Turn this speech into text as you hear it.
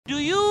Do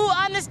you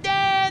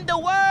understand the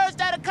words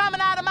that are coming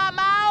out of my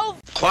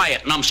mouth?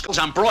 Quiet, numbskulls,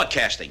 I'm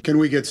broadcasting. Can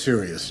we get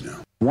serious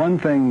now? One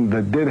thing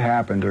that did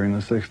happen during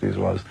the 60s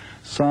was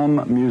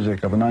some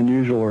music of an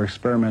unusual or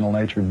experimental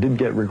nature did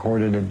get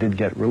recorded and did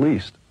get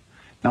released.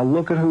 Now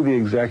look at who the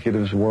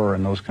executives were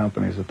in those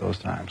companies at those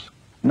times.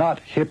 Not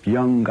hip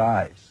young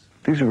guys.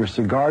 These were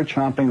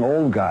cigar-chomping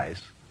old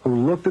guys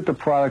who looked at the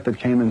product that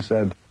came and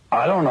said,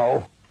 I don't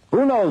know.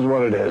 Who knows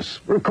what it is?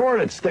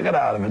 Record it, stick it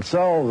out. If it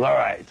sells, all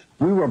right.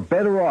 We were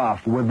better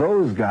off with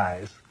those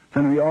guys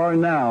than we are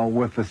now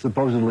with the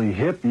supposedly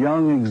hip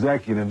young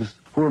executives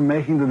who are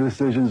making the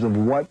decisions of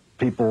what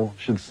people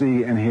should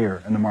see and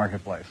hear in the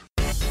marketplace.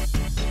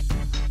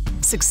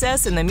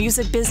 Success in the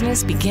music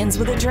business begins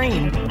with a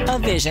dream, a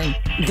vision.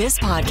 This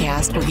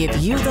podcast will give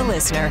you, the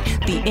listener,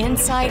 the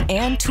insight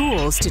and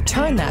tools to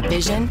turn that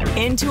vision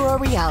into a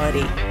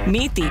reality.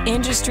 Meet the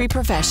industry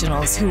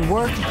professionals who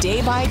work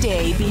day by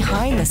day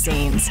behind the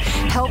scenes,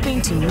 helping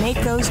to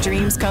make those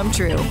dreams come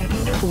true.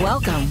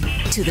 Welcome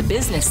to the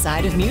business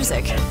side of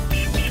music.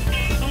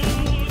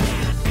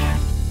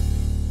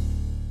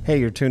 Hey,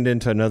 you're tuned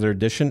into another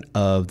edition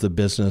of the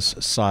business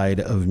side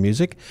of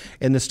music.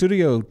 In the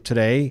studio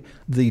today,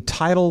 the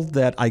title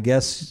that I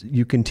guess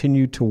you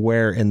continue to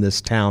wear in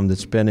this town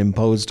that's been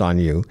imposed on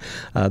you,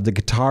 the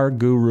Guitar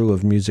Guru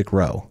of Music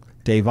Row.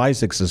 Dave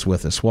Isaacs is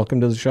with us.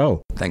 Welcome to the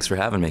show. Thanks for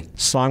having me.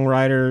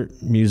 Songwriter,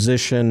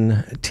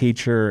 musician,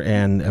 teacher,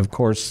 and of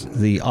course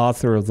the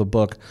author of the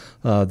book,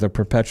 The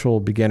Perpetual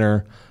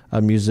Beginner, A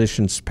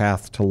Musician's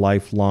Path to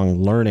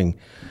Lifelong Learning.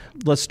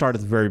 Let's start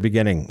at the very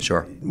beginning.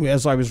 Sure.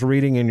 As I was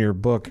reading in your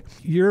book,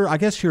 I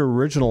guess your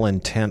original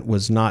intent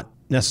was not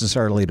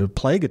necessarily to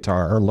play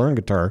guitar or learn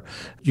guitar.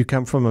 You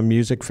come from a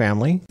music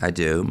family. I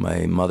do.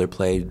 My mother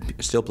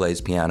still plays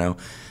piano.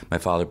 My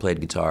father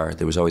played guitar.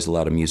 There was always a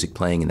lot of music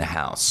playing in the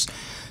house.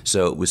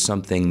 So it was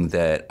something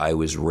that I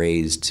was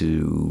raised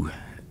to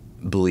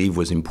believe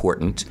was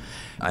important.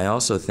 I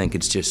also think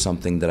it's just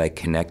something that I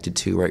connected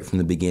to right from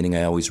the beginning.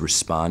 I always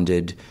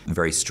responded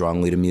very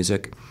strongly to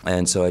music.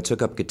 And so I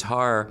took up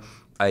guitar.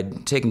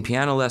 I'd taken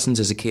piano lessons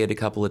as a kid a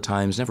couple of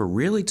times, never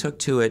really took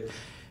to it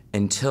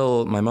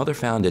until my mother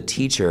found a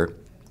teacher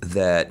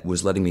that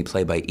was letting me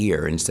play by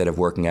ear instead of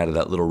working out of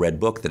that little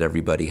red book that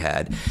everybody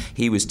had.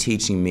 He was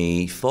teaching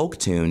me folk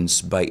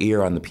tunes by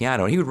ear on the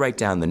piano, and he would write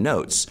down the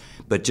notes,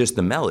 but just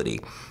the melody.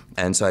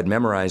 And so I'd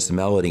memorized the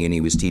melody, and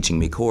he was teaching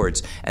me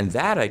chords. And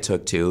that I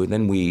took to.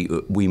 Then we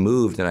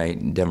moved, and I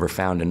never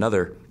found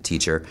another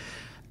teacher.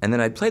 And then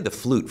I played the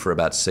flute for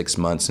about 6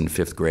 months in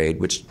 5th grade,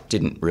 which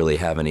didn't really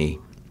have any.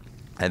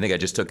 I think I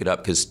just took it up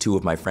because 2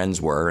 of my friends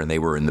were, and they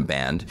were in the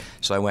band.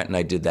 So I went and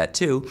I did that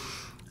too.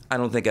 I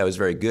don't think I was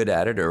very good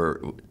at it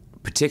or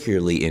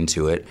particularly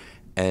into it.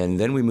 And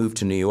then we moved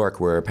to New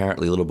York, where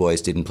apparently little boys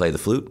didn't play the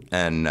flute.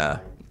 And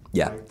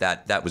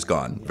that was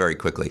gone very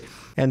quickly.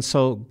 And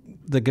so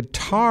the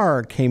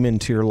guitar came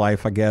into your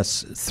life, I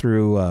guess,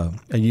 through a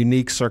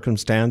unique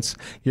circumstance.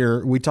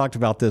 We talked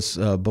about this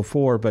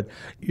before, but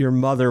your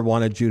mother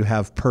wanted you to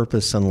have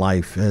purpose in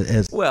life.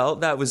 Well,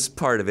 that was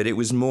part of it. It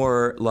was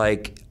more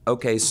like,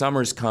 okay,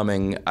 summer's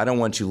coming. I don't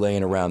want you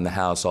laying around the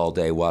house all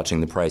day watching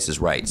The Price is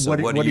Right. So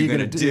what are you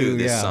going to do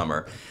this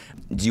summer?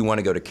 Do you want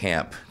to go to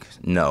camp?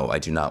 No, I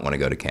do not want to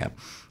go to camp.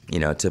 You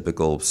know,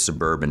 typical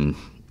suburban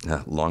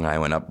Long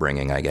Island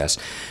upbringing, I guess.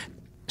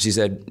 She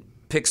said,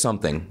 pick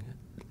something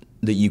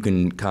that you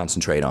can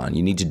concentrate on.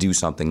 You need to do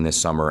something this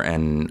summer.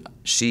 And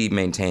she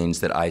maintains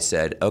that I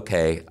said,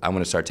 okay, I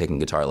want to start taking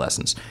guitar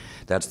lessons.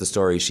 That's the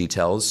story she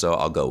tells, so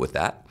I'll go with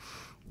that.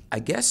 I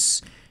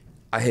guess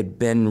I had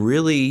been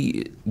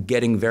really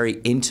getting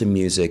very into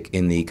music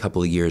in the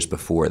couple of years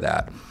before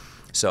that.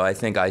 So I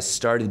think I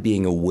started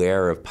being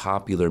aware of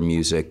popular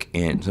music.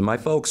 And so my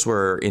folks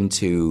were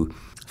into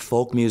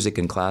folk music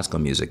and classical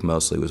music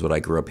mostly was what I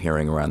grew up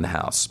hearing around the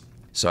house.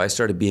 So I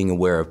started being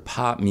aware of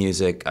pop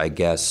music, I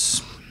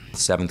guess,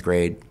 7th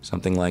grade,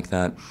 something like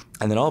that.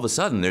 And then all of a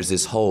sudden, there's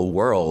this whole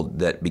world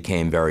that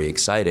became very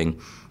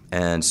exciting.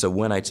 And so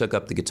when I took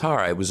up the guitar,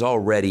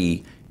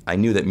 I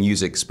knew that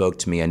music spoke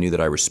to me. I knew that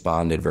I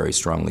responded very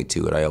strongly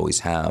to it. I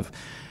always have.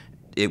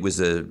 It was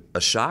a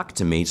shock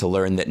to me to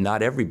learn that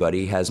not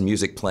everybody has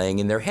music playing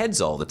in their heads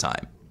all the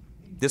time.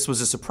 This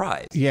was a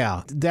surprise.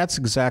 Yeah, that's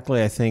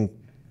exactly, I think,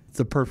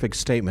 the perfect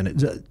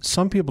statement.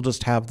 Some people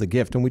just have the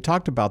gift, and we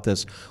talked about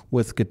this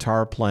with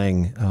guitar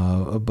playing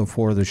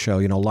before the show.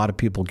 You know, a lot of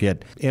people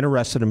get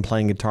interested in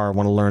playing guitar,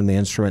 want to learn the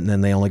instrument, and then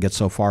they only get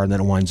so far, and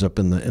then it winds up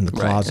in the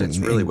closet. Right. It's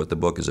really what the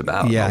book is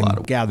about. Yeah,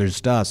 and gathers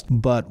dust.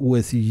 But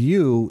with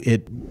you,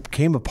 it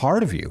became a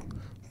part of you,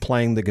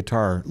 playing the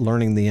guitar,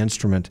 learning the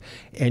instrument,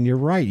 and you're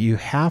right. You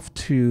have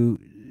to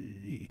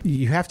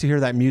hear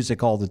that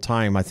music all the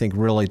time, I think,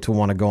 really, to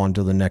want to go on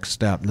to the next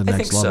step, the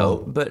next level. I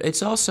think so, but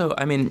it's also,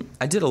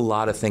 I did a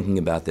lot of thinking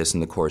about this in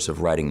the course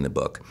of writing the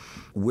book.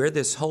 Where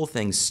this whole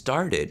thing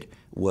started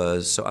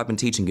was, so I've been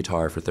teaching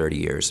guitar for 30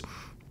 years.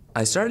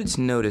 I started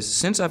to notice,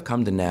 since I've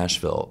come to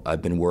Nashville,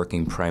 I've been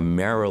working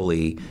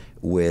primarily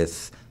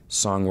with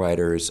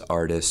songwriters,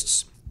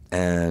 artists,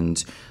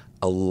 and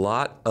a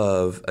lot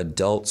of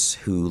adults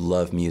who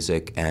love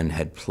music and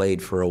had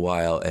played for a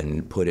while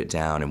and put it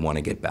down and want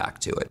to get back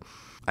to it.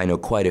 I know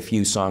quite a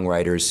few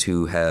songwriters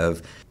who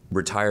have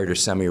retired or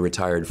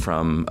semi-retired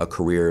from a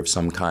career of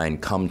some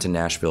kind, come to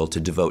Nashville to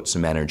devote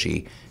some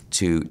energy,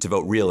 to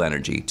devote real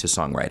energy to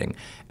songwriting.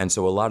 And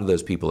so a lot of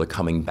those people are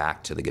coming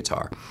back to the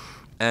guitar.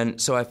 And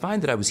so I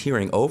find that I was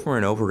hearing over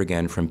and over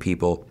again from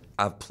people,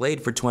 I've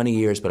played for 20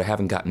 years, but I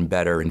haven't gotten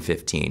better in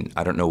 15.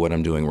 I don't know what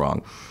I'm doing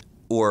wrong.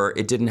 Or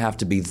it didn't have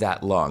to be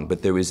that long,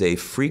 but there was a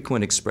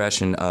frequent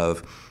expression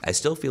of, I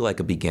still feel like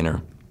a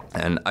beginner,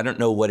 and I don't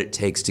know what it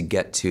takes to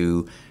get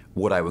to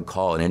what I would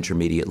call an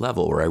intermediate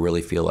level where I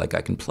really feel like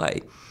I can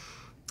play.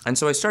 And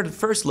so I started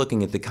first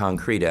looking at the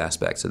concrete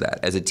aspects of that.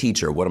 As a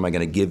teacher, what am I going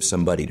to give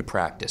somebody to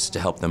practice to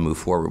help them move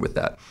forward with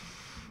that?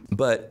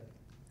 But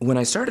when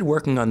I started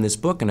working on this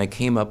book and I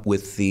came up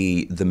with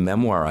the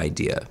memoir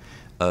idea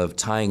of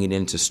tying it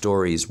into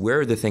stories, where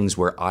are the things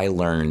where I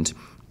learned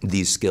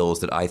these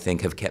skills that I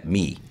think have kept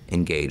me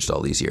engaged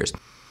all these years?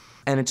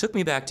 And it took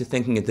me back to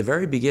thinking at the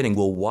very beginning,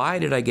 well, why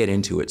did I get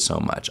into it so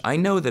much? I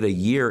know that a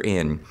year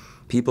in,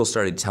 people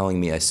started telling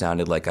me I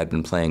sounded like I'd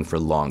been playing for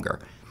longer.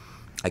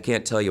 I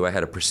can't tell you I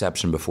had a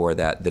perception before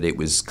that it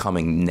was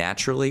coming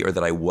naturally or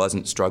that I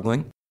wasn't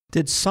struggling.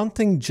 Did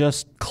something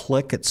just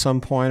click at some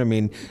point? I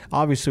mean,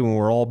 obviously when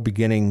we're all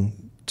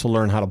beginning to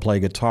learn how to play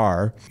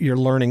guitar, you're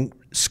learning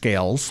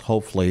scales,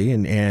 hopefully,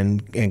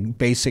 and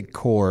basic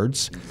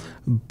chords.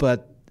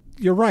 But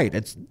you're right.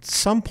 At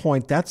some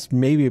point, that's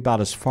maybe about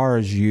as far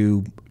as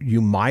you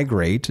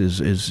migrate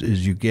as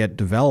you get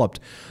developed.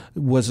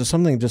 Was it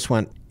something that just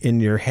went in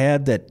your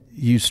head that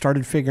you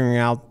started figuring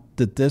out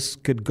that this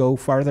could go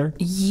farther?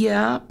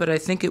 Yeah, but I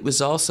think it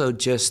was also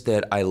just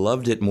that I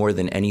loved it more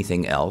than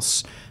anything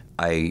else.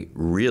 I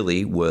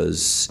really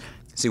was...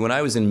 See, when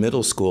I was in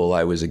middle school,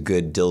 I was a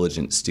good,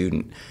 diligent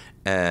student.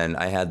 And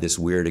I had this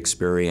weird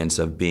experience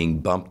of being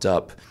bumped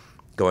up,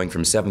 going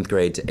from 7th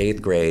grade to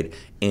 8th grade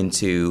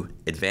into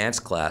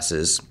advanced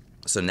classes.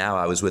 So now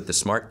I was with the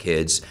smart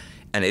kids,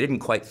 and I didn't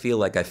quite feel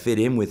like I fit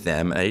in with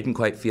them, and I didn't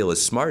quite feel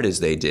as smart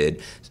as they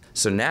did.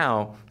 So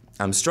now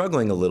I'm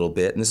struggling a little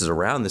bit, and this is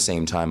around the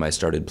same time I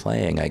started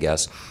playing, I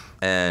guess.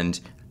 And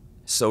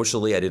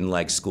socially, I didn't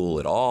like school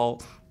at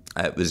all.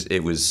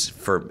 It was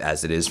for,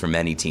 as it is for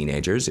many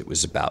teenagers, it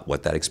was about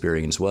what that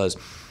experience was.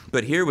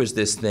 But here was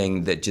this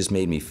thing that just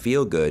made me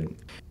feel good.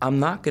 I'm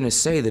not going to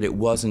say that it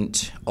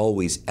wasn't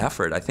always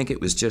effort. I think it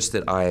was just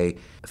that I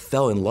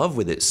fell in love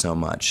with it so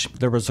much.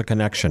 There was a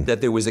connection.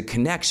 That there was a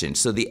connection.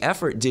 So the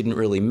effort didn't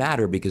really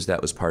matter because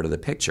that was part of the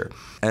picture.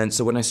 And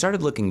so when I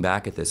started looking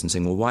back at this and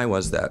saying, well, why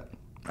was that?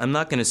 I'm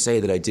not going to say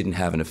that I didn't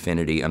have an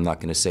affinity. I'm not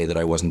going to say that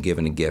I wasn't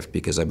given a gift,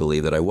 because I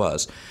believe that I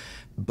was.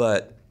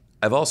 But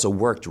I've also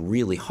worked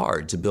really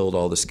hard to build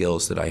all the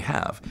skills that I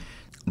have.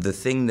 The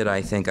thing that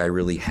I think I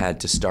really had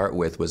to start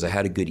with was I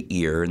had a good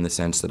ear, in the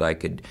sense that I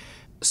could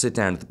sit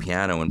down at the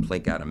piano and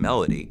plink out a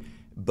melody,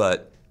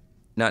 but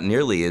not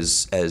nearly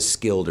as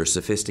skilled or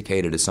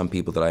sophisticated as some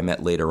people that I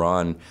met later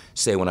on,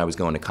 say when I was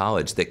going to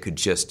college, that could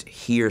just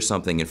hear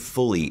something and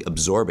fully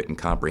absorb it and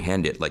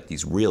comprehend it, like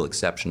these real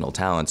exceptional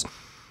talents.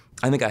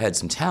 I think I had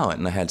some talent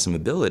and I had some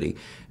ability,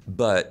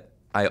 but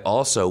I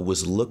also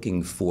was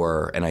looking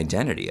for an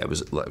identity. I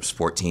was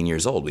 14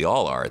 years old. We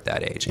all are at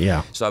that age.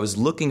 Yeah. So I was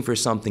looking for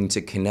something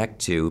to connect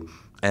to,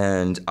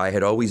 and I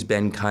had always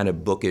been kind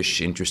of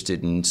bookish,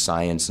 interested in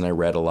science, and I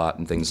read a lot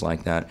and things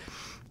like that.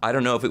 I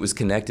don't know if it was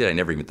connected. I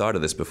never even thought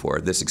of this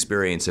before. This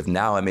experience of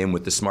now I'm in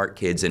with the smart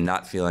kids and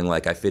not feeling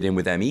like I fit in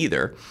with them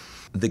either.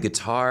 The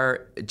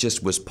guitar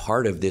just was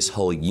part of this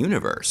whole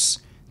universe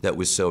that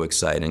was so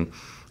exciting.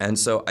 And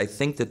so I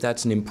think that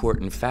that's an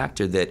important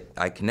factor, that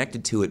I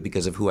connected to it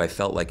because of who I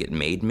felt like it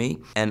made me.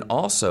 And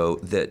also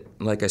that,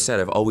 like I said,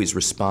 I've always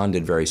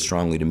responded very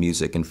strongly to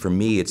music. And for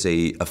me, it's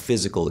a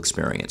physical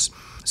experience.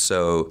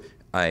 So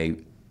I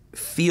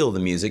feel the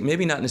music,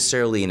 maybe not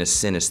necessarily in a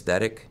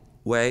synesthetic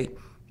way,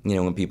 you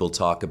know, when people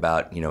talk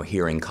about, you know,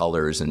 hearing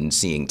colors and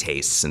seeing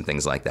tastes and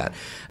things like that.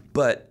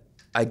 But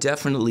I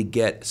definitely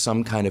get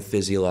some kind of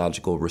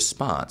physiological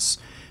response.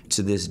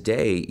 To this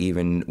day,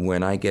 even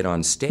when I get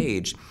on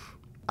stage,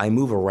 I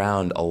move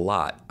around a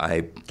lot.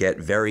 I get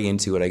very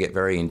into it. I get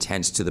very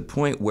intense, to the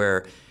point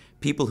where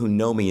people who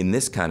know me in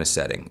this kind of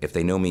setting, if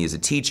they know me as a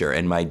teacher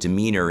and my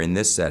demeanor in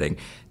this setting,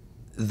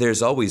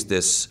 there's always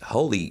this,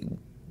 holy,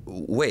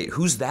 wait,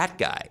 who's that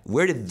guy?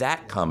 Where did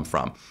that come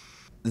from?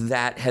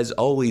 That has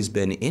always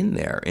been in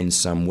there in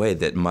some way,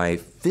 that my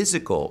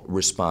physical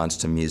response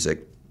to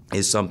music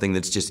is something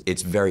that's just,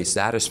 it's very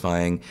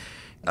satisfying.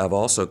 I've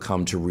also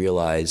come to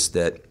realize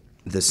that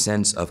the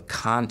sense of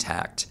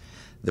contact,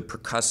 the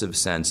percussive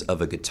sense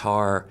of a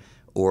guitar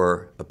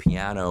or a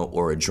piano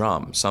or a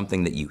drum,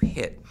 something that you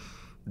hit,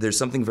 there's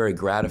something very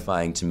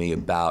gratifying to me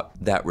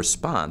about that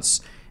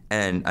response.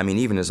 And I mean,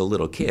 even as a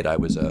little kid, I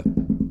was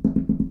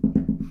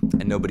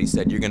and nobody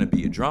said you're going to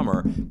be a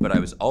drummer, but I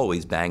was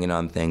always banging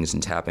on things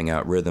and tapping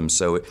out rhythms.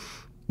 So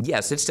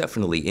yes, it's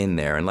definitely in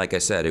there. And like I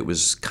said, it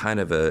was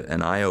kind of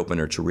an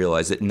eye-opener to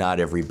realize that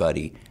not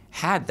everybody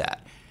had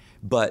that.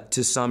 But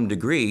to some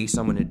degree,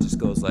 someone who just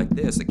goes like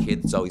this, a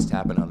kid that's always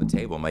tapping on the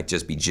table might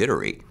just be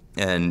jittery.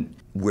 And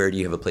where do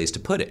you have a place to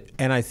put it?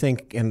 And I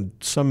think in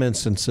some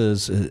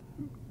instances,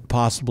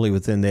 possibly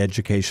within the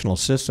educational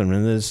system,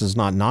 and this is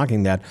not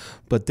knocking that,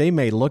 but they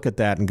may look at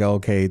that and go,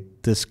 okay,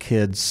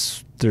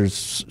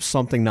 there's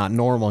something not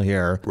normal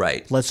here.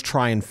 Right. Let's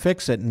try and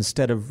fix it,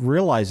 instead of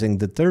realizing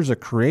that there's a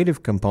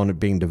creative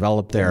component being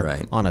developed there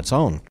on its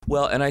own.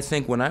 Well, and I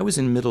think when I was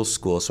in middle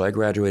school, so I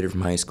graduated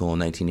from high school in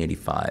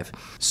 1985,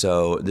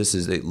 so this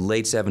is the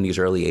late 70s,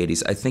 early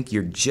 80s, I think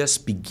you're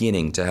just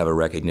beginning to have a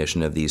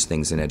recognition of these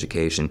things in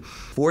education.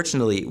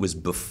 Fortunately, it was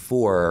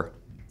before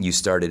you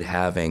started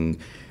having,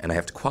 and I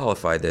have to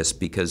qualify this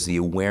because the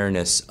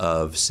awareness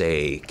of,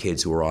 say,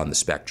 kids who are on the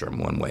spectrum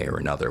one way or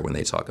another when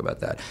they talk about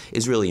that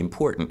is really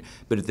important.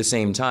 But at the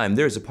same time,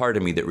 there's a part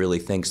of me that really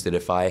thinks that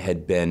if I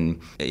had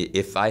been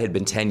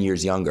 10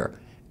 years younger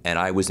and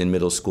I was in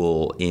middle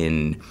school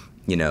in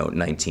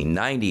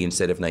 1990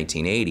 instead of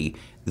 1980,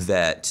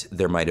 that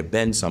there might have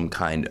been some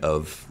kind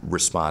of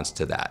response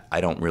to that. I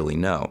don't really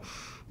know.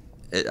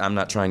 I'm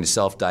not trying to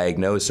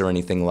self-diagnose or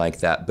anything like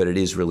that, but it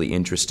is really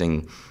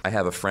interesting. I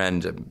have a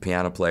friend, a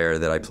piano player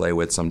that I play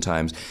with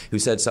sometimes, who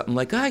said something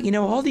like,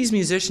 all these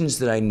musicians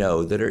that I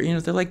know that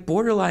are, they're like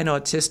borderline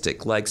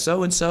autistic, like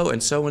so-and-so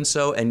and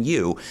so-and-so and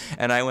you.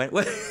 And I went,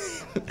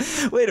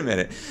 wait a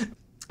minute.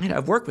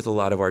 I've worked with a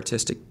lot of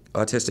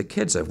autistic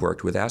kids. I've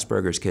worked with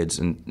Asperger's kids,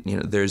 and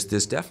there's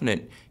this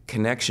definite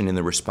connection in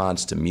the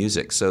response to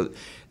music. So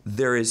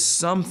there is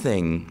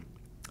something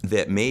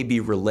that may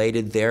be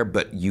related there,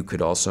 but you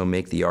could also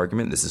make the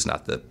argument, this is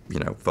not the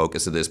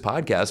focus of this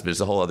podcast, but it's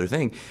a whole other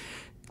thing.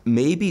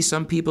 Maybe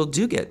some people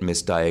do get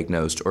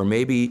misdiagnosed, or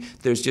maybe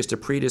there's just a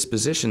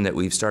predisposition that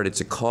we've started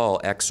to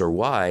call X or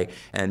Y,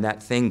 and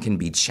that thing can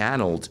be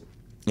channeled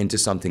into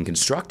something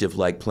constructive,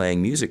 like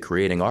playing music,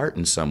 creating art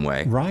in some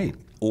way. Right.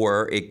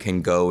 Or it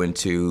can go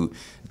into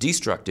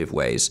destructive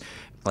ways.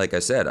 Like I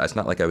said, it's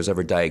not like I was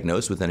ever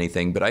diagnosed with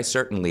anything, but I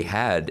certainly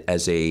had,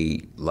 as a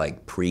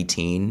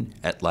preteen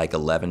at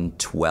 11,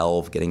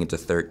 12, getting into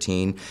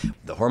 13,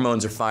 the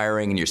hormones are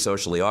firing and your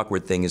socially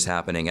awkward thing is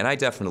happening. And I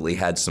definitely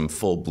had some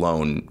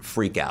full-blown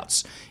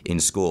freakouts in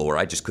school where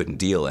I just couldn't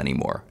deal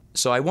anymore.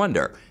 So I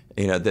wonder,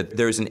 that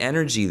there's an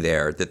energy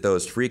there that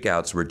those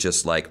freakouts were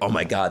just like, oh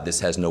my God, this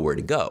has nowhere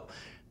to go.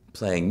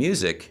 Playing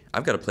music,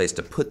 I've got a place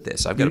to put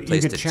this. I've got a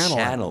place to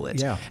channel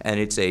it. Yeah. And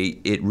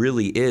it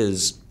really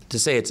is. To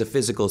say it's a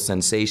physical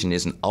sensation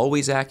isn't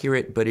always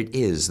accurate, but it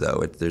is,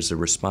 though. There's a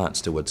response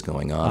to what's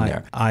going on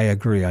there. I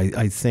agree.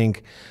 I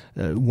think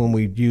when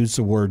we use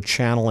the word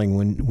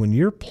channeling, when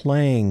you're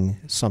playing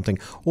something,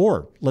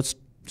 or let's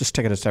just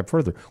take it a step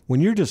further, when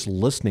you're just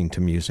listening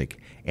to music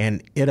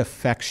and it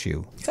affects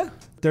you,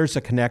 there's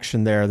a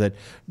connection there that,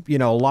 a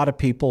lot of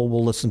people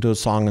will listen to a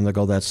song and they'll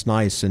go, that's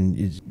nice.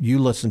 And you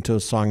listen to a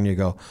song and you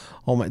go,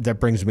 oh my, that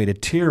brings me to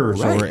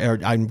tears, right. or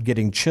I'm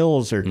getting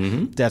chills, or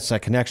that's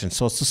that connection.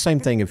 So it's the same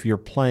thing if you're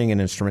playing an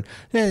instrument,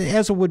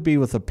 as it would be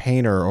with a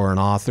painter or an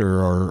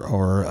author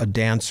or a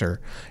dancer.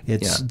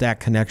 It's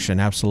that connection,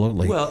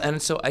 absolutely. Well, and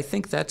so I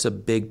think that's a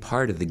big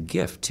part of the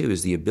gift, too,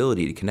 is the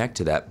ability to connect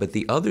to that. But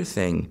the other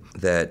thing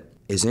that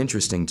is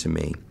interesting to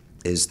me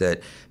is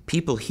that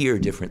people hear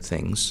different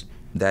things.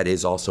 That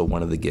is also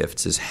one of the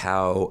gifts, is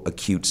how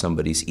acute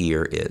somebody's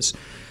ear is.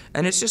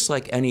 And it's just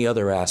like any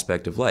other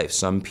aspect of life.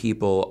 Some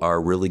people are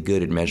really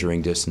good at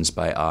measuring distance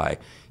by eye.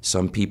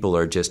 Some people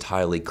are just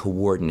highly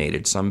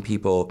coordinated. Some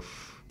people,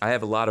 I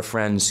have a lot of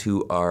friends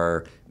who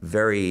are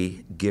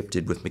very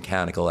gifted with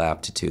mechanical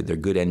aptitude. They're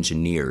good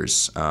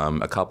engineers,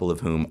 a couple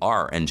of whom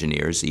are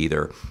engineers,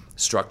 either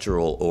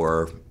structural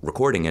or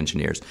recording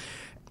engineers.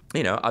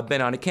 I've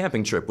been on a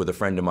camping trip with a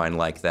friend of mine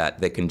like that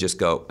can just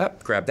go,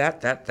 grab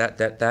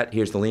that,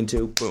 here's the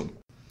lean-to, boom.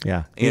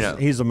 Yeah,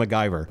 he's a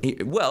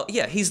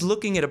MacGyver. He's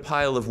looking at a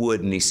pile of wood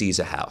and he sees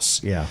a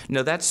house. Yeah.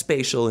 No, that's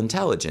spatial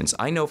intelligence.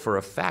 I know for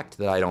a fact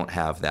that I don't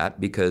have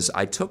that because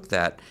I took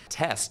that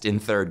test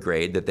in 3rd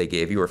grade that they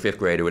gave you, or 5th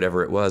grade or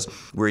whatever it was,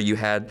 where you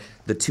had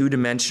the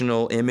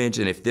 2-dimensional image,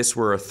 and if this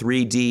were a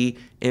 3D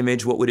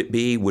image, what would it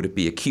be? Would it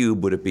be a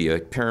cube? Would it be a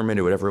pyramid,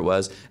 or whatever it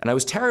was? And I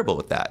was terrible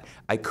at that.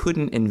 I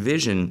couldn't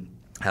envision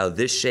how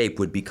this shape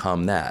would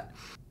become that.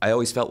 I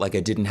always felt like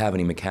I didn't have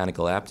any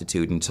mechanical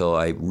aptitude until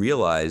I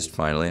realized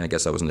finally, and I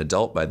guess I was an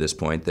adult by this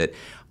point, that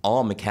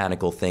all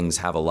mechanical things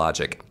have a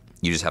logic.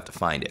 You just have to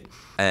find it.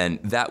 And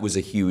that was a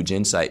huge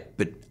insight.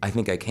 But I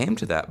think I came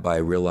to that by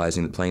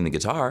realizing that playing the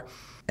guitar,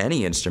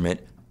 any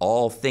instrument,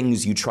 all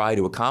things you try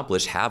to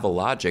accomplish have a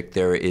logic.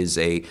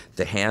 The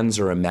hands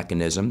are a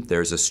mechanism.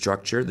 There's a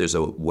structure. There's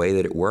a way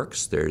that it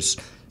works. There's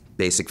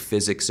basic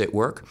physics at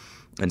work.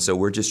 And so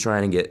we're just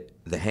trying to get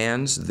the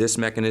hands, this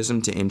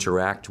mechanism, to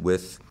interact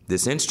with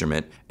this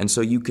instrument. And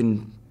so you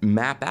can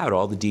map out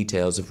all the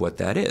details of what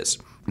that is.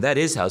 That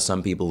is how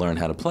some people learn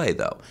how to play,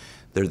 though.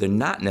 They're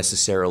not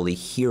necessarily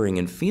hearing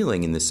and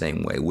feeling in the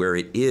same way, where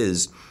it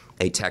is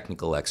a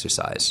technical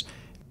exercise.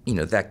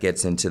 That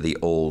gets into the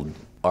old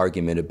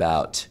argument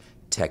about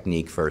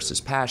technique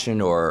versus passion,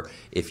 or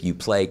if you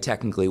play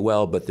technically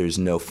well but there's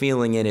no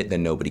feeling in it,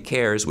 then nobody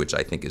cares, which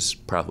I think is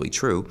probably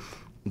true.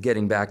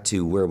 Getting back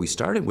to where we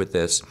started with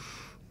this,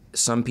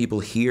 some people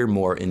hear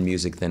more in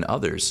music than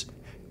others,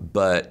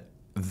 but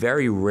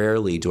very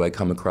rarely do I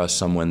come across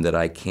someone that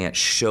I can't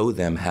show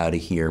them how to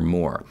hear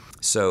more.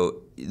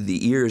 So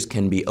the ears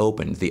can be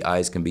opened, the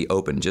eyes can be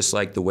opened, just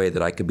like the way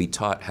that I could be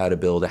taught how to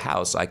build a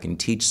house. I can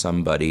teach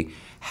somebody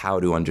how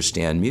to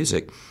understand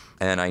music.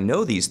 And I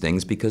know these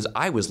things because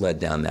I was led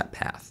down that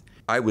path.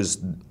 I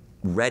was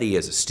ready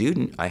as a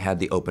student. I had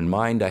the open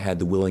mind, I had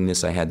the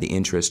willingness, I had the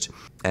interest,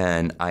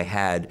 and I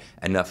had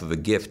enough of a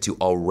gift to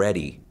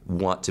already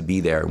want to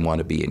be there and want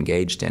to be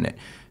engaged in it.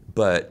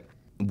 But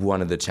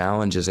one of the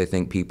challenges I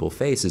think people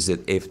face is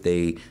that if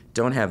they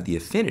don't have the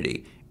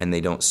affinity and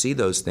they don't see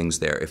those things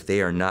there, if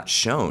they are not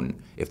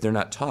shown, if they're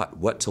not taught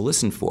what to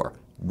listen for,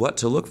 what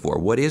to look for,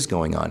 what is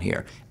going on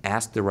here,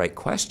 ask the right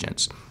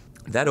questions,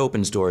 that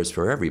opens doors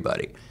for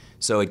everybody.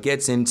 So it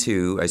gets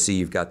into, I see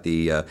you've got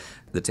the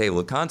table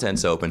of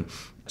contents open.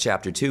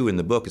 Chapter 2 in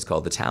the book is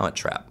called The Talent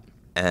Trap.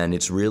 And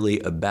it's really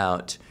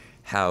about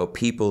how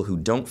people who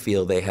don't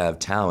feel they have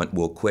talent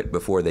will quit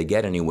before they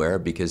get anywhere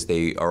because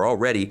they are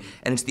already,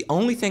 and it's the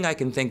only thing I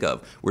can think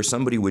of where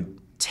somebody would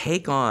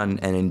take on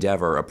an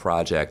endeavor, a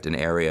project, an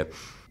area,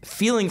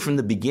 feeling from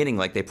the beginning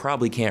like they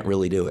probably can't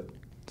really do it.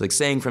 It's like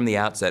saying from the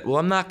outset, well,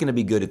 I'm not going to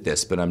be good at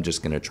this, but I'm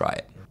just going to try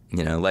it.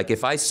 You know, like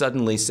if I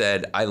suddenly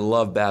said, I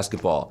love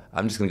basketball,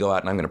 I'm just going to go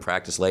out and I'm going to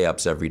practice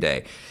layups every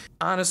day.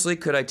 Honestly,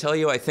 could I tell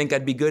you I think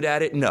I'd be good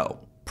at it? No,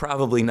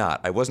 probably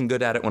not. I wasn't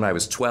good at it when I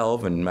was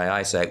 12 and my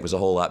eyesight was a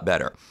whole lot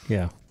better.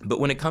 Yeah.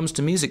 But when it comes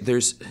to music,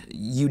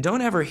 you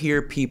don't ever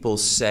hear people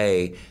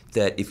say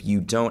that if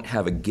you don't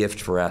have a gift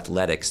for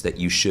athletics that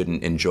you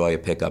shouldn't enjoy a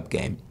pickup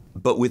game.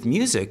 But with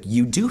music,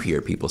 you do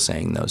hear people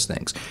saying those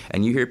things.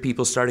 And you hear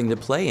people starting to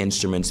play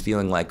instruments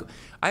feeling like,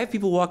 I have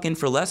people walk in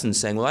for lessons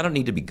saying, well, I don't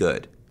need to be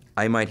good.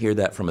 I might hear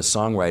that from a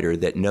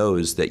songwriter that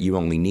knows that you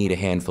only need a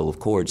handful of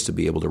chords to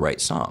be able to write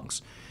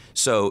songs.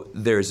 So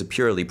there's a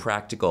purely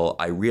practical,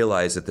 I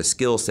realize that the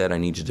skill set I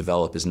need to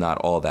develop is not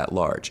all that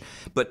large.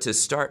 But to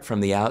start from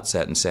the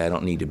outset and say I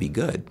don't need to be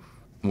good,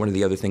 one of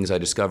the other things I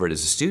discovered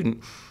as a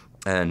student,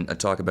 and I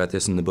talk about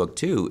this in the book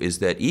too, is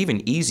that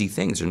even easy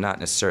things are not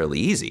necessarily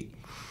easy.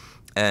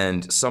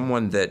 And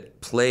someone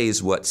that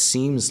plays what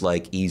seems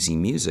like easy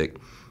music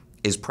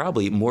is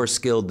probably more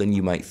skilled than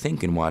you might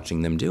think in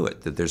watching them do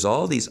it. That there's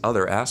all these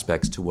other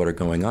aspects to what are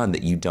going on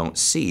that you don't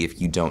see if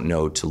you don't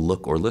know to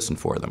look or listen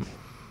for them.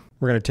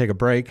 We're going to take a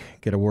break,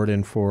 get a word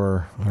in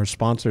for our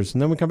sponsors,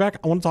 and then we come back.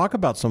 I want to talk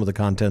about some of the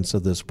contents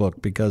of this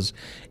book because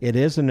it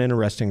is an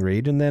interesting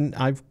read. And then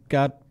I've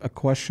got a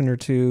question or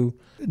two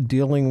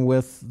dealing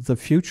with the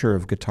future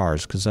of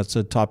guitars because that's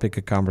a topic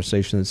of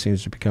conversation that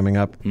seems to be coming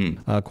up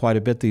quite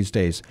a bit these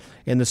days.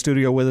 In the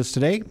studio with us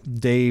today,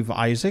 Dave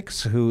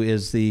Isaacs, who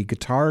is the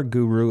guitar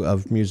guru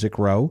of Music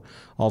Row,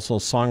 also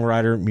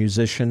songwriter,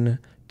 musician,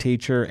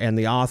 teacher, and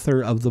the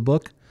author of the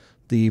book,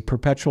 The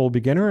Perpetual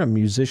Beginner, A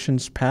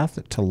Musician's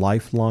Path to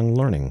Lifelong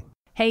Learning.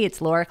 Hey, it's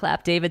Laura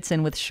Clapp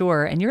Davidson with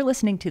Shure, and you're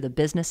listening to The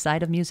Business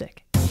Side of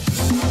Music.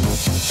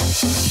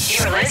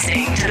 You're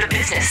listening to The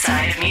Business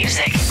Side of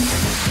Music.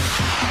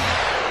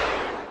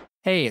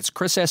 Hey, it's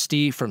Chris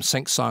SD from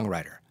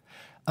Sync-Songwriter.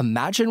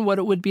 Imagine what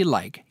it would be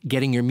like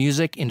getting your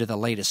music into the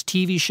latest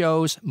TV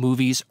shows,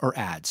 movies, or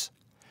ads.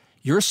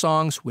 Your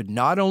songs would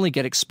not only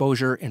get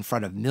exposure in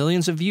front of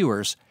millions of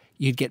viewers,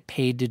 you'd get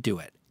paid to do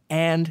it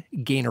and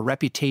gain a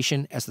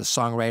reputation as the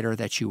songwriter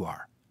that you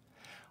are.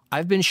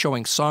 I've been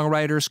showing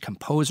songwriters,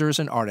 composers,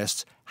 and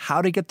artists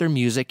how to get their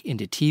music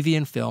into TV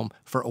and film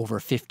for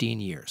over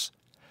 15 years.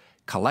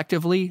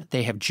 Collectively,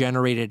 they have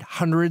generated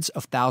hundreds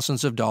of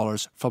thousands of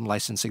dollars from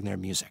licensing their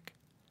music.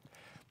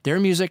 Their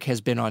music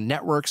has been on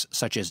networks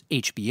such as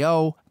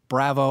HBO,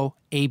 Bravo,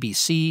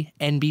 ABC,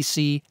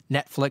 NBC,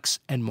 Netflix,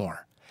 and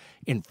more.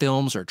 In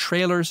films or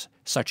trailers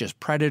such as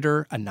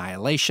Predator,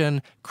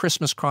 Annihilation,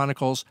 Christmas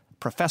Chronicles,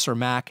 Professor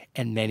Mac,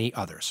 and many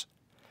others.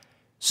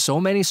 So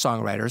many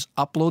songwriters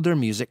upload their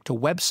music to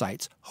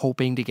websites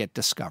hoping to get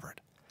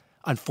discovered.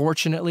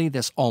 Unfortunately,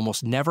 this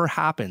almost never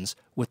happens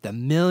with the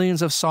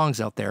millions of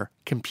songs out there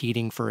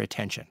competing for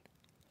attention.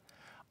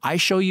 I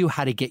show you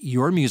how to get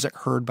your music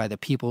heard by the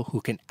people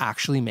who can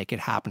actually make it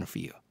happen for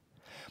you.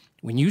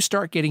 When you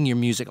start getting your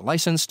music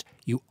licensed,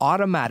 you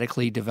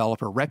automatically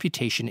develop a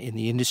reputation in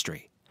the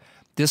industry.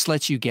 This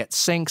lets you get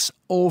syncs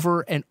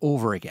over and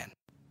over again.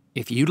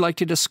 If you'd like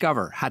to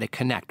discover how to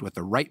connect with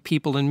the right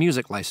people in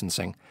music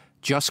licensing,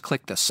 just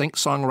click the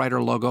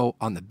Sync-Songwriter logo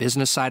on the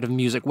Business Side of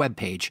Music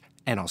webpage,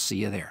 and I'll see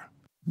you there.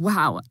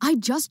 Wow, I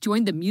just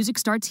joined the Music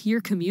Starts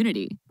Here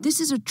community. This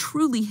is a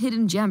truly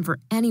hidden gem for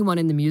anyone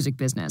in the music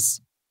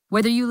business.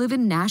 Whether you live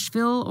in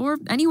Nashville or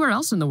anywhere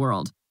else in the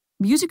world,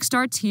 Music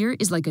Starts Here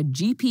is like a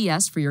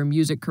GPS for your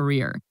music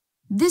career.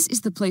 This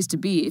is the place to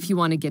be if you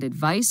want to get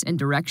advice and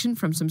direction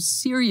from some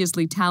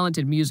seriously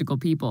talented musical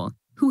people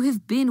who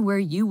have been where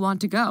you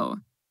want to go.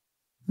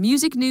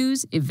 Music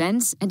news,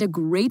 events, and a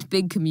great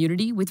big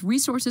community with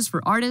resources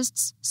for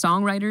artists,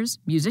 songwriters,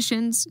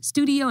 musicians,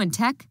 studio and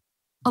tech,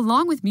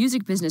 along with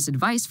music business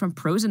advice from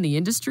pros in the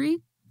industry,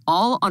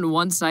 all on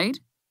one site?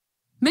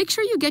 Make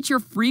sure you get your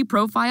free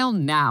profile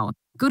now.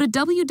 Go to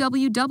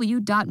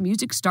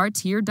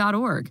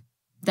www.musicstartshere.org.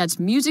 That's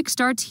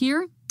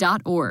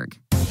musicstartshere.org.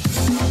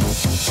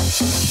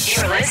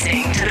 You're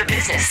listening to the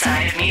business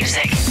side of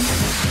music.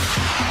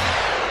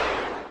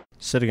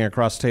 Sitting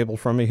across the table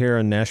from me here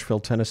in Nashville,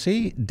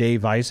 Tennessee,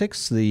 Dave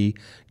Isaacs, the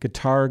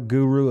guitar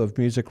guru of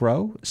Music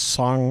Row,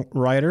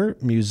 songwriter,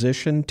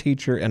 musician,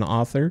 teacher, and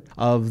author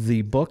of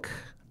the book,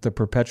 The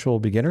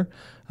Perpetual Beginner,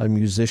 A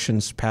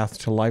Musician's Path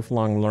to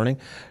Lifelong Learning.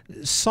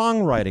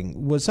 Songwriting,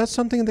 was that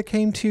something that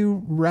came to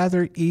you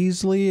rather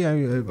easily?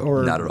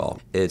 Or Not at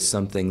all. It's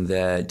something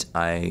that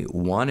I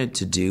wanted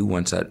to do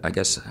once I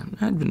guess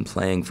I'd been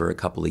playing for a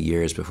couple of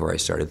years before I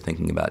started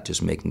thinking about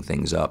just making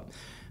things up.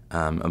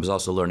 I was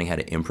also learning how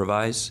to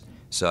improvise,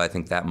 so I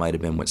think that might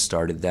have been what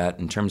started that.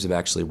 In terms of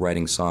actually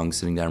writing songs,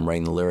 sitting down and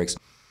writing the lyrics,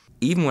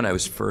 even when I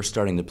was first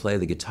starting to play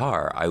the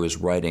guitar, I was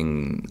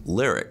writing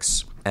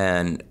lyrics.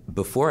 And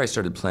before I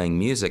started playing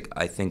music,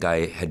 I think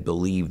I had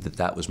believed that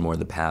that was more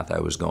the path I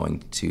was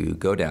going to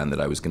go down,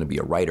 that I was going to be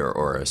a writer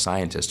or a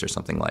scientist or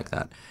something like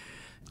that.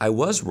 I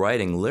was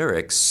writing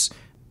lyrics,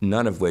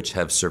 none of which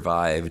have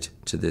survived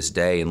to this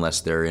day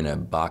unless they're in a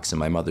box in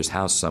my mother's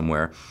house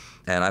somewhere.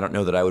 And I don't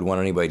know that I would want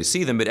anybody to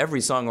see them, but every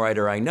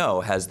songwriter I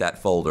know has that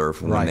folder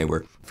from when they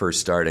were first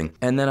starting.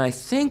 And then I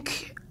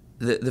think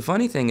the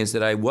funny thing is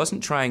that I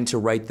wasn't trying to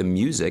write the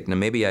music. Now,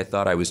 maybe I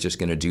thought I was just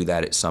going to do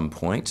that at some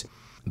point,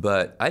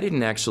 but I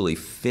didn't actually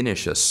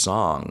finish a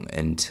song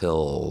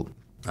until,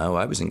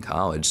 I was in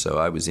college, so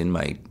I was in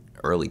my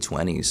early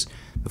 20s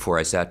before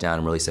I sat down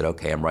and really said,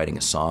 okay, I'm writing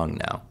a song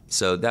now.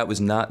 So that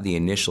was not the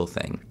initial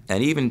thing.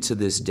 And even to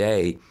this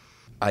day,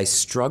 I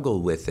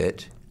struggle with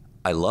it.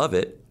 I love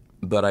it.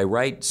 But I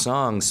write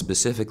songs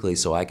specifically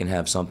so I can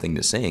have something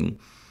to sing.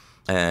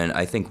 And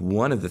I think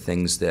one of the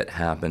things that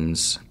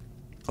happens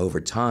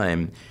over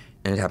time,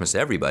 and it happens to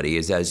everybody,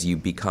 is as you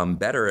become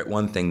better at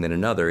one thing than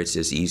another, it's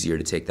just easier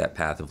to take that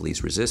path of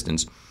least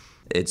resistance.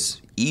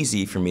 It's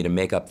easy for me to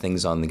make up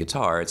things on the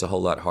guitar. It's a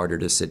whole lot harder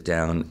to sit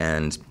down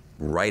and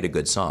write a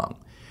good song.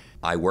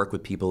 I work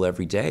with people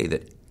every day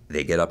that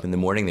they get up in the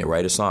morning, they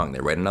write a song, they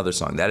write another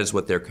song. That is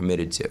what they're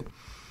committed to.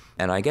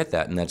 And I get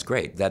that, and that's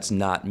great. That's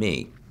not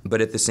me. But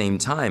at the same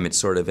time, it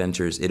sort of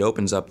it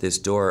opens up this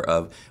door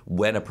of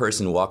when a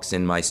person walks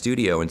in my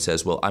studio and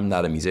says, well, I'm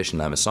not a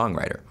musician, I'm a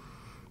songwriter.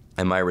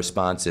 And my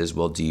response is,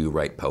 well, do you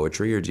write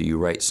poetry or do you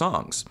write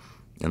songs?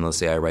 And they'll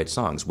say, I write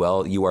songs.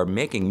 Well, you are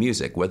making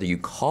music. Whether you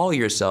call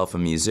yourself a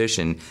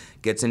musician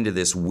gets into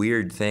this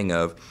weird thing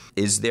of,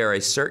 is there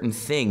a certain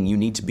thing you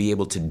need to be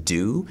able to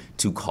do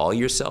to call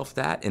yourself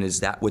that? And is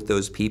that what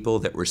those people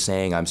that were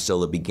saying, I'm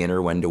still a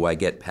beginner, when do I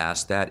get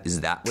past that?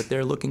 Is that what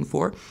they're looking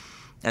for?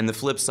 And the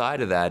flip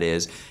side of that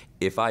is,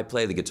 if I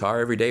play the guitar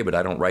every day but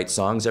I don't write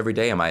songs every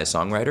day, am I a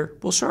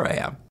songwriter? Well, sure I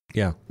am.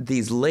 Yeah.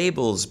 These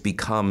labels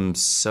become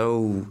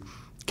so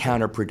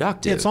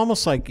counterproductive. It's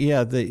almost like,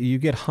 you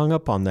get hung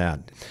up on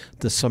that,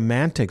 the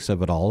semantics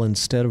of it all,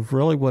 instead of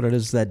really what it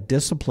is, that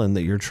discipline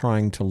that you're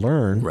trying to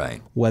learn,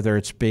 right? Whether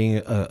it's being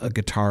a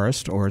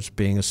guitarist or it's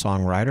being a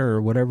songwriter or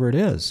whatever it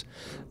is.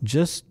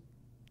 Just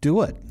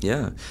do it.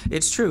 Yeah,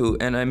 it's true.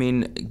 And I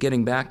mean,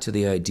 getting back to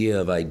the idea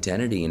of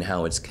identity and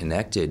how it's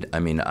connected, I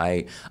mean,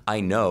 I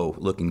know,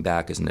 looking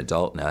back as an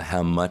adult now,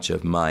 how much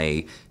of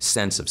my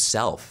sense of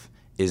self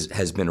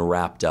has been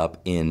wrapped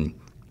up in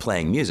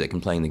playing music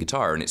and playing the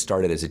guitar. And it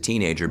started as a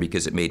teenager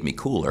because it made me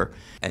cooler.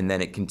 And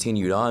then it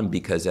continued on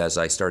because as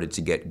I started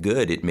to get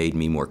good, it made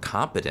me more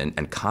competent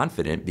and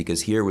confident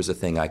because here was a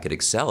thing I could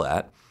excel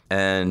at.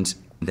 And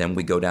then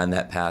we go down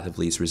that path of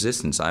least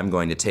resistance. I'm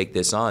going to take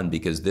this on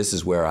because this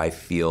is where I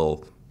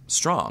feel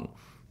strong,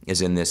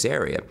 is in this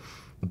area.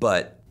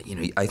 But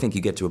I think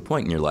you get to a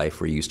point in your life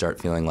where you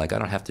start feeling like I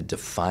don't have to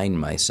define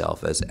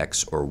myself as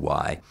X or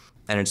Y.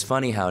 And it's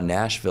funny how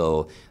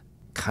Nashville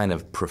kind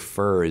of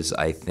prefers,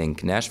 I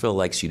think, Nashville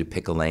likes you to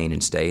pick a lane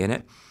and stay in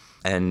it.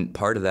 And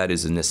part of that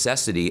is a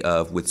necessity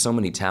of, with so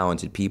many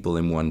talented people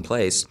in one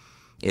place,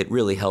 it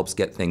really helps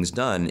get things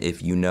done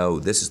if you know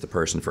this is the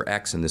person for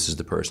X and this is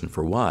the person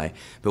for Y.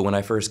 But when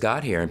I first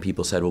got here and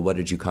people said, well, what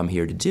did you come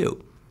here to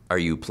do? Are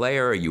you a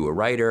player? Are you a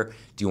writer?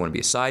 Do you want to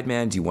be a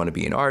sideman? Do you want to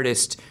be an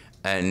artist?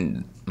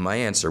 And my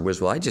answer was,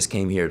 well, I just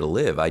came here to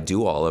live. I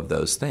do all of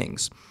those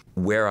things.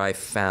 Where I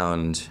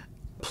found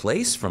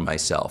place for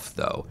myself,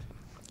 though,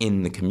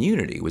 in the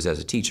community was as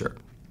a teacher.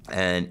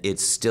 And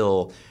it's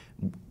still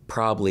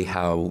probably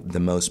how the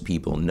most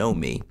people know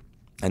me.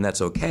 And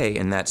that's okay,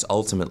 and that's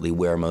ultimately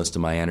where most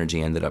of my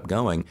energy ended up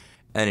going.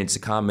 And it's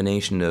a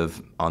combination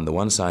of, on the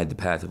one side, the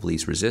path of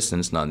least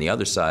resistance, and on the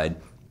other side,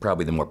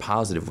 probably the more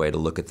positive way to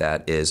look at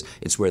that is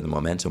it's where the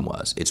momentum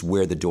was. It's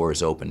where the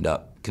doors opened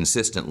up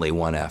consistently,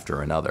 one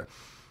after another.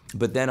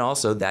 But then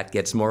also that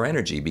gets more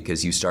energy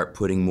because you start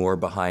putting more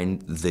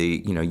behind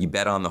you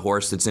bet on the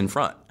horse that's in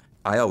front.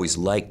 I always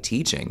liked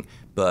teaching,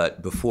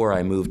 but before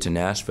I moved to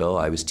Nashville,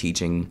 I was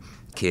teaching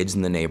kids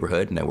in the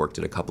neighborhood, and I worked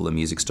at a couple of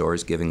music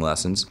stores giving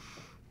lessons.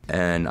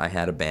 And I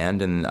had a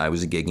band, and I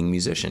was a gigging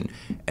musician.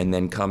 And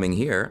then coming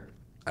here,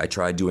 I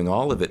tried doing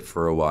all of it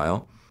for a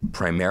while,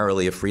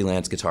 primarily a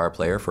freelance guitar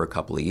player for a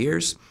couple of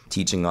years,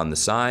 teaching on the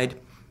side.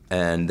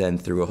 And then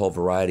through a whole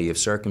variety of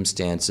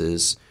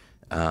circumstances,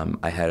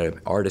 I had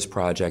an artist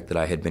project that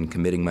I had been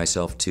committing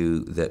myself to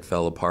that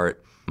fell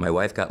apart. My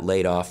wife got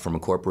laid off from a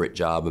corporate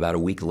job about a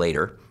week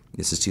later.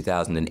 This is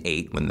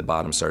 2008, when the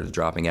bottom started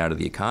dropping out of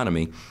the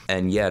economy.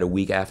 And yet a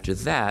week after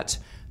that,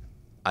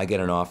 I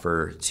get an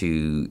offer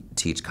to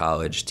teach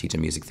college, teach a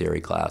music theory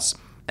class,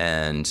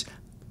 and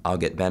I'll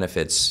get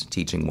benefits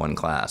teaching one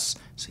class.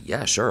 So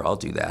yeah, sure, I'll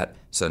do that.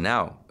 So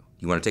now,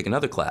 you want to take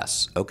another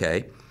class?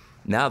 Okay.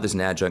 Now there's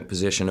an adjunct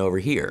position over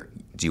here.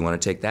 Do you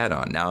want to take that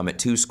on? Now I'm at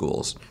 2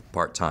 schools,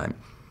 part-time.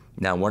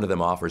 Now one of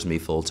them offers me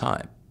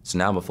full-time. So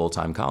now I'm a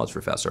full-time college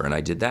professor, and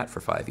I did that for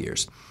 5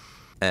 years.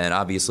 And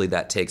obviously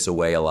that takes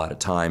away a lot of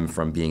time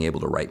from being able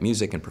to write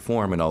music and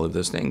perform and all of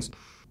those things.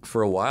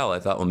 For a while, I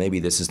thought, well, maybe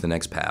this is the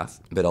next path,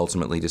 but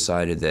ultimately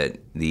decided that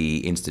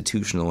the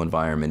institutional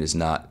environment is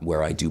not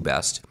where I do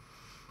best.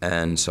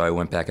 And so I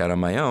went back out on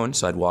my own.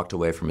 So I'd walked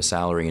away from a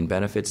salary and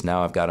benefits.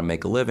 Now I've got to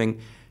make a living,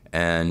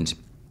 and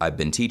I've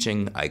been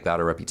teaching. I got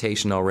a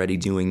reputation already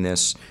doing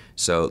this,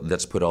 so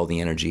let's put all the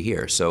energy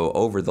here. So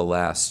over the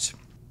last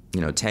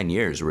 10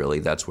 years, really,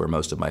 that's where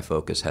most of my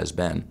focus has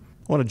been.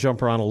 I want to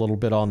jump around a little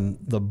bit on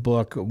the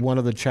book. One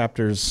of the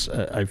chapters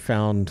I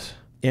found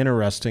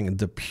interesting,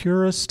 The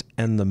Purist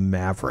and the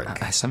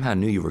Maverick. I somehow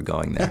knew you were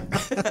going there.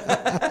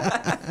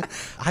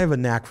 I have a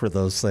knack for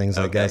those things,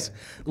 I guess.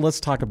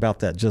 Let's talk about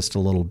that just a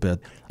little bit.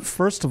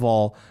 First of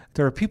all,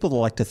 there are people that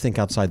like to think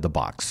outside the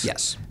box.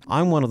 Yes.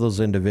 I'm one of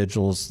those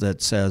individuals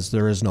that says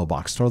there is no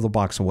box. Throw the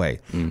box away.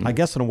 Mm-hmm. I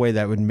guess in a way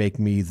that would make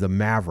me the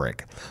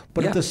maverick.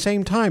 But at the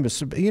same time,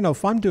 it's,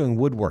 if I'm doing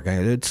woodworking,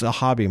 it's a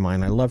hobby of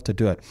mine. I love to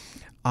do it.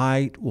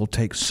 I will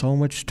take so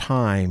much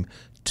time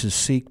to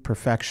seek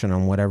perfection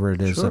on whatever it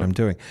is that I'm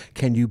doing.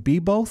 Can you be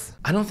both?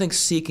 I don't think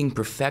seeking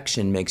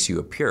perfection makes you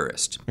a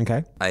purist.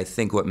 Okay. I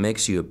think what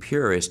makes you a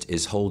purist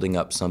is holding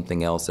up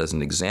something else as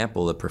an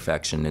example of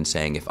perfection and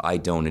saying, if I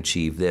don't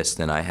achieve this,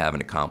 then I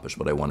haven't accomplished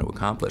what I want to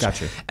accomplish.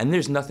 Gotcha. And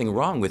there's nothing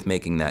wrong with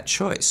making that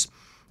choice.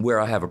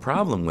 Where I have a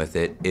problem with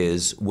it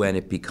is when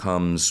it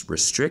becomes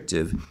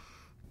restrictive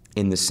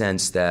in the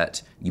sense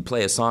that you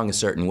play a song a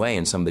certain way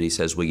and somebody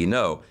says,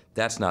 well,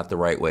 that's not the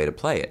right way to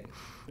play it.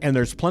 And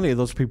there's plenty of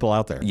those people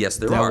out there. Yes,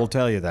 there are. That will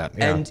tell you that.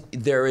 Yeah. And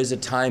there is a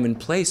time and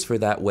place for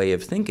that way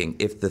of thinking.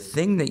 If the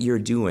thing that you're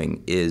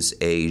doing is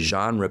a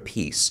genre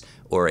piece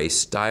or a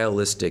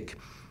stylistic,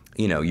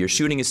 you're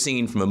shooting a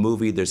scene from a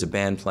movie, there's a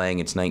band playing,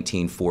 it's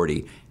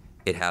 1940,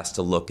 it has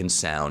to look and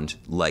sound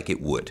like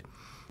it would.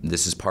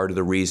 This is part of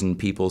the reason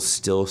people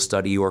still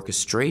study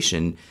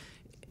orchestration.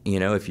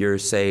 If you're,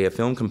 say, a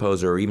film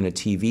composer or even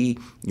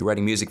you're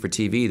writing music for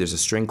TV, there's a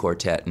string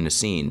quartet in a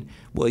scene.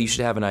 Well, you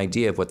should have an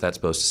idea of what that's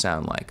supposed to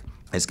sound like.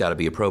 It's got to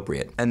be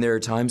appropriate. And there are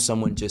times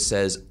someone just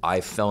says,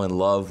 I fell in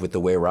love with the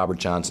way Robert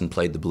Johnson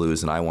played the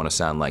blues and I want to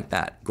sound like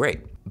that. Great.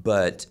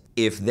 But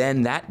if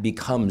then that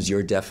becomes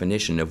your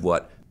definition of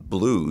what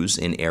blues,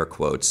 in air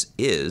quotes,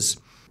 is,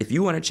 if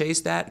you want to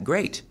chase that,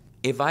 great.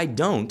 If I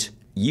don't,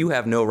 you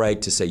have no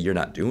right to say you're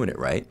not doing it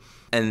right.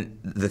 And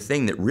the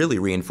thing that really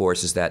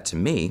reinforces that to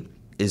me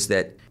is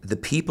that the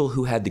people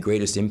who had the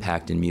greatest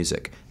impact in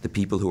music, the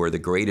people who are the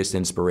greatest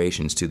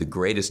inspirations to the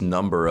greatest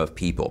number of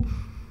people,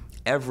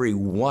 every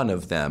one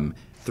of them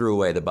threw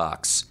away the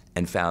box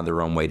and found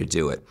their own way to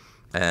do it.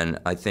 And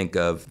I think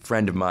of a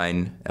friend of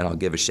mine, and I'll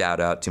give a shout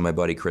out to my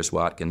buddy Chris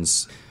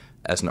Watkins.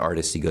 As an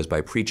artist, he goes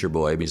by Preacher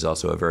Boy, but he's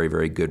also a very,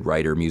 very good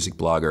writer, music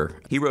blogger.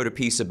 He wrote a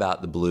piece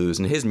about the blues,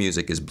 and his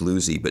music is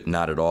bluesy, but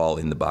not at all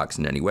in the box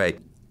in any way.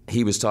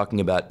 He was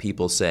talking about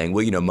people saying,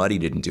 Muddy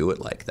didn't do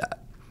it like that.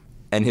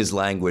 And his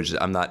language,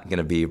 I'm not going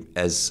to be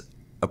as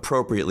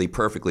appropriately,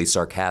 perfectly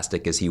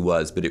sarcastic as he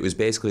was, but it was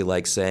basically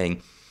like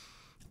saying,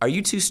 are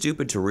you too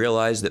stupid to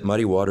realize that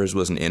Muddy Waters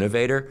was an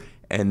innovator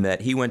and that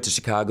he went to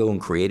Chicago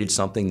and created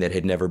something that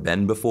had never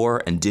been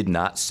before and did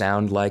not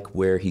sound like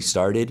where he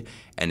started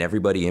and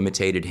everybody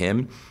imitated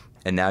him?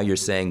 And now you're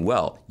saying,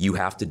 well, you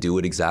have to do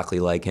it exactly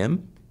like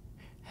him?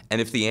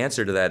 And if the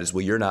answer to that is,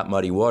 well, you're not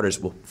Muddy Waters,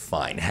 well,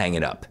 fine, hang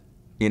it up.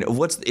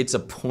 It's a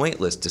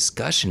pointless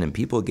discussion, and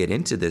people get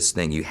into this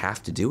thing, you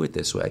have to do it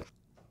this way.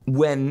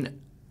 When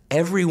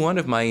every one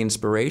of my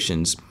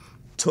inspirations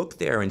took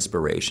their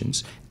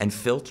inspirations and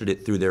filtered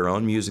it through their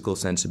own musical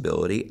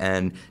sensibility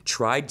and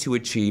tried to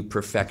achieve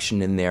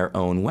perfection in their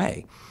own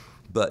way.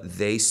 But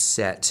they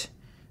set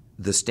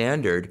the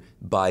standard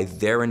by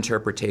their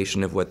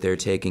interpretation of what they're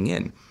taking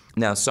in.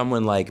 Now,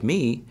 someone like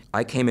me,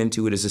 I came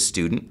into it as a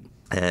student,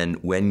 and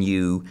when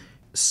you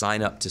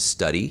sign up to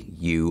study,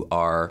 you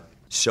are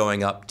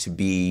showing up to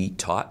be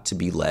taught, to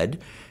be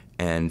led.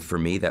 And for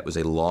me, that was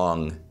a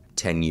long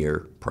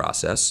 10-year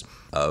process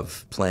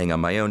of playing on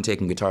my own,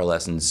 taking guitar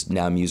lessons,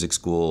 now music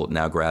school,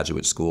 now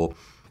graduate school.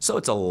 So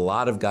it's a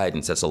lot of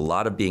guidance. That's a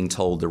lot of being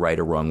told the right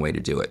or wrong way to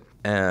do it.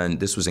 And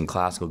this was in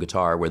classical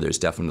guitar, where there's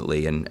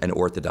definitely an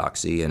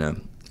orthodoxy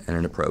and and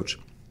an approach.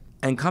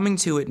 And coming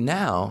to it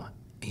now,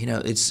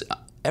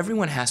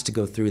 everyone has to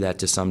go through that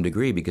to some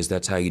degree because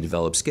that's how you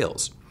develop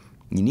skills.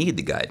 You need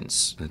the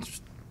guidance.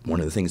 That's one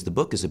of the things the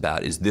book is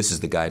about, is this is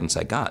the guidance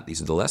I got.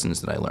 These are the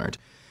lessons that I learned.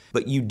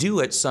 But you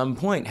do at some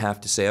point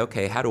have to say,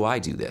 okay, how do I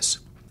do this?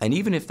 And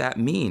even if that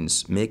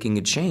means making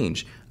a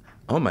change,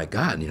 oh my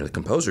God, the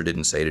composer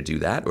didn't say to do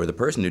that, or the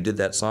person who did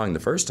that song the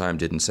first time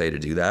didn't say to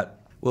do that.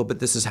 Well, but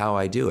this is how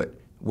I do it.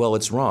 Well,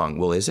 it's wrong.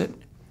 Well, is it?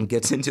 It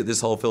gets into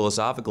this whole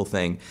philosophical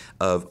thing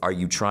of, are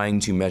you trying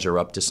to measure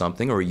up to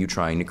something or are you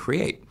trying to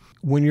create?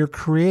 When you're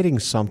creating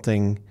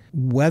something,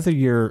 whether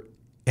you're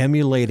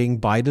emulating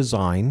by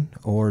design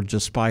or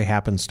just by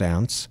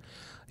happenstance,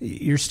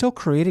 you're still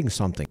creating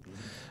something.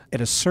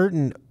 At a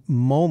certain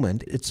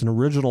moment, it's an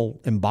original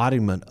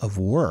embodiment of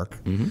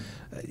work. Mm-hmm.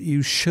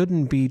 You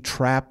shouldn't be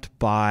trapped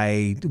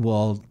by,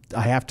 well,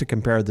 I have to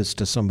compare this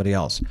to somebody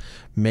else.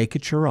 Make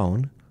it your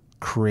own,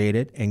 create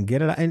it, and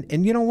get it.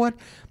 And you know what?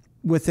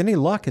 With any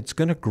luck, it's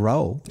going to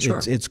grow.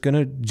 Sure. It's going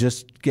to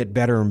just get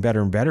better and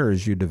better and better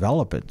as you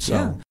develop it. So.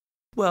 Yeah.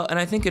 Well, and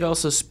I think it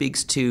also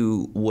speaks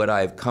to what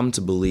I've come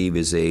to believe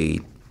is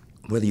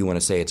whether you want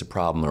to say it's a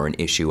problem or an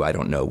issue, I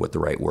don't know what the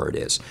right word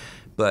is.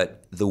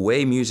 But the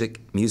way music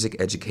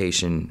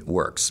education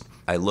works,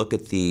 I look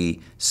at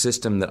the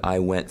system that I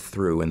went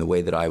through and the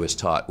way that I was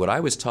taught. What I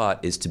was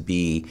taught is to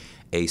be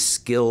a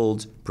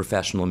skilled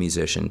professional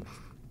musician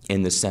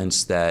in the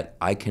sense that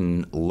I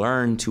can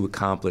learn to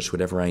accomplish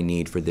whatever I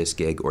need for this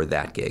gig or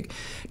that gig.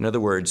 In other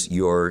words,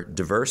 you're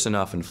diverse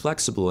enough and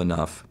flexible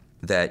enough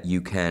that you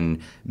can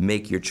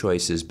make your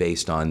choices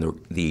based on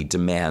the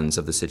demands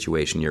of the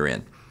situation you're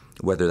in,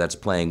 whether that's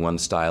playing one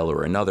style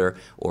or another,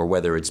 or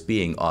whether it's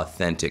being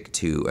authentic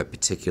to a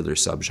particular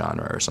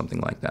subgenre or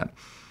something like that.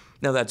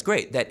 Now, that's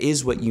great. That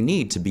is what you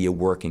need to be a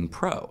working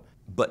pro.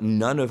 But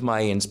none of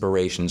my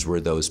inspirations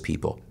were those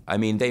people. I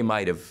mean, they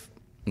might have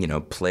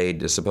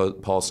played, suppose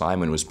Paul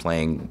Simon was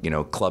playing,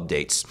 club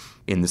dates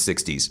in the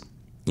 60s.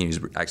 He was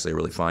actually a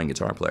really fine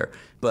guitar player.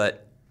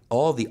 But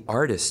all the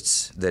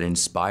artists that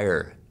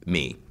inspire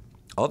me,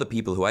 all the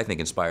people who I think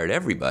inspired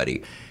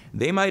everybody,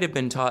 they might have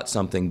been taught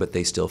something, but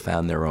they still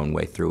found their own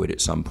way through it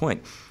at some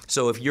point.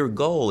 So if your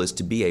goal is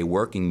to be a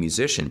working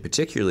musician,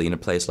 particularly in a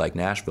place like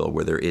Nashville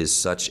where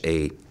there's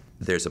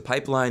a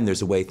pipeline,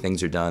 there's a way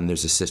things are done,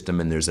 there's a system,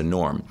 and there's a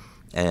norm.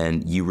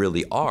 And you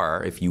really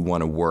are, if you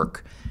want to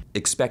work,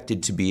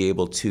 expected to be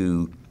able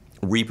to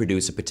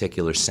reproduce a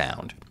particular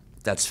sound.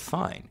 That's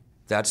fine.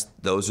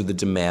 Those are the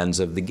demands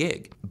of the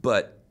gig.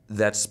 But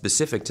that's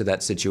specific to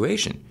that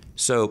situation.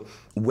 So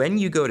when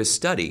you go to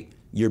study,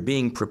 you're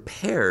being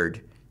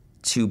prepared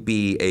to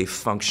be a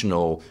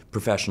functional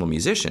professional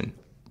musician,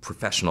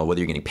 professional whether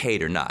you're getting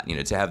paid or not,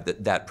 to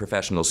have that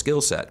professional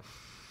skill set.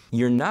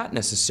 You're not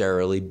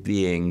necessarily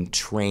being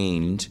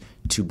trained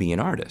to be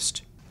an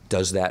artist.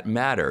 Does that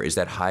matter? Is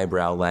that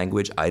highbrow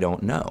language? I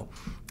don't know.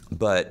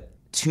 But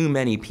too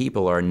many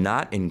people are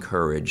not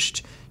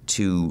encouraged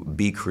to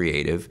be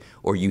creative,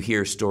 or you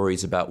hear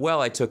stories about,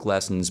 well, I took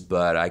lessons,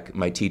 but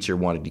my teacher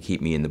wanted to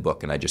keep me in the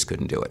book and I just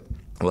couldn't do it.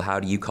 Well, how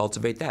do you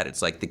cultivate that?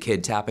 It's like the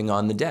kid tapping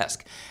on the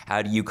desk.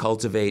 How do you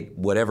cultivate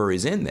whatever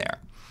is in there?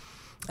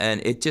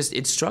 And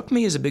it struck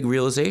me as a big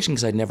realization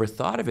because I'd never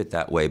thought of it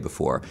that way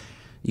before.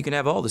 You can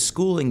have all the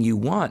schooling you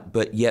want,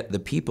 but yet the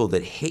people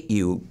that hit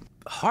you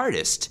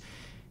hardest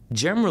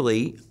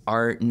generally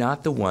are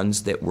not the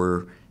ones that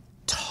were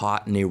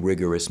taught in a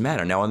rigorous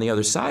manner. Now, on the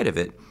other side of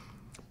it,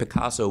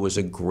 Picasso was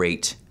a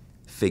great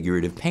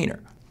figurative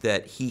painter,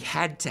 that he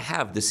had to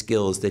have the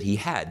skills that he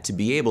had to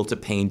be able to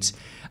paint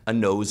a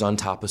nose on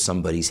top of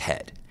somebody's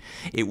head.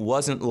 It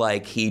wasn't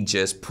like he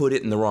just put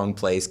it in the wrong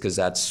place because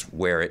that's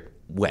where it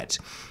went.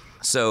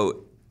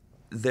 So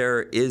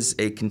there is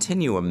a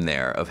continuum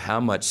there of how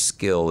much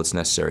skill it's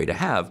necessary to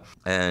have.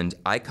 And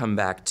I come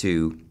back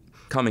to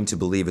coming to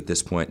believe at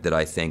this point that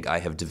I think I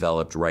have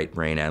developed right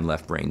brain and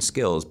left brain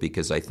skills,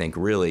 because I think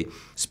really,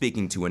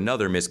 speaking to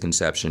another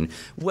misconception,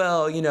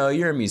 well,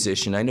 you're a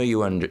musician. I know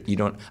you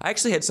don't. I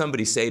actually had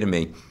somebody say to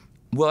me,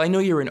 well, I know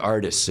you're an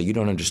artist, so you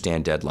don't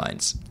understand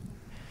deadlines.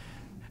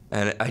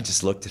 And I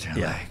just looked at her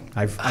like...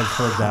 I've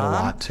heard that a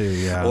lot too,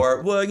 yeah.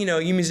 Or, well,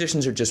 you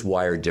musicians are just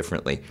wired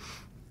differently.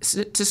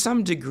 So, to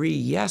some degree,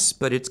 yes,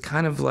 but it's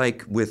kind of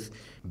like with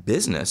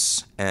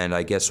business and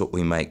I guess what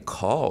we might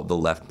call the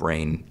left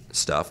brain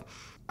stuff.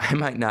 I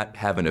might not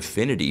have an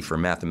affinity for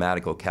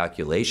mathematical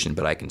calculation,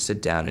 but I can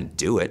sit down and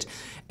do it.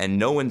 And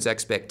no one's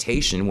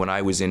expectation when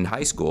I was in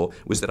high school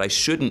was that I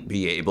shouldn't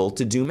be able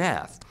to do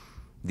math.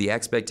 The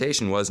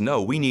expectation was,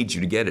 no, we need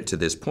you to get it to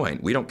this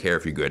point. We don't care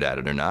if you're good at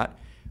it or not.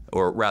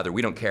 Or rather,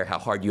 we don't care how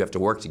hard you have to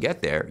work to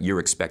get there. You're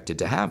expected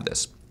to have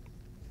this.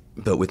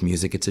 But with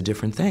music, it's a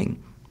different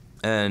thing.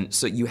 And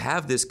so you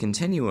have this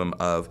continuum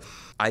of,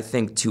 I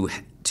think, to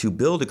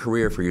build a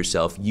career for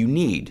yourself, you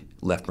need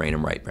left brain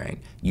and right brain.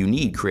 You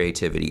need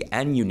creativity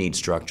and you need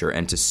structure.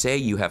 And to say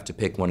you have to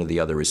pick one or the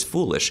other is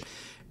foolish.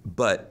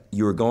 But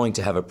you're going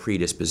to have a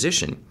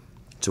predisposition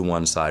to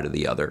one side or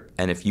the other.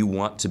 And if you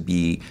want to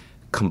be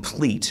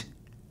complete,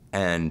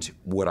 and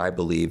what I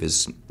believe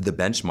is the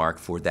benchmark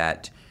for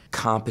that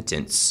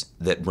competence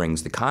that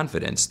brings the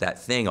confidence, that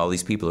thing all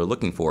these people are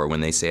looking for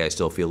when they say, I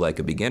still feel like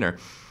a beginner.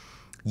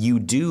 You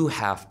do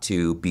have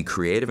to be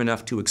creative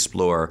enough to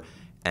explore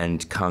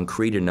and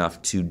concrete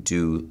enough to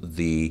do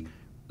the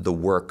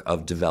work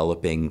of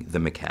developing the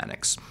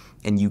mechanics.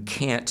 And you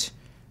can't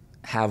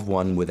have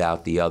one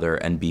without the other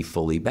and be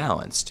fully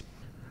balanced.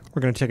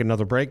 We're going to take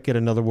another break, get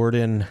another word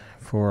in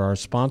for our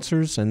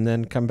sponsors, and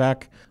then come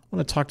back. I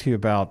want to talk to you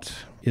about,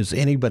 is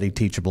anybody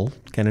teachable?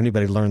 Can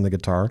anybody learn the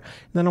guitar? And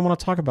then I want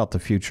to talk about the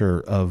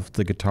future of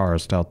the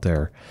guitarist out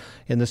there.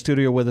 In the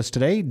studio with us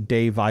today,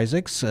 Dave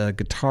Isaacs, a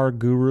guitar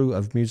guru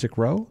of Music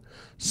Row,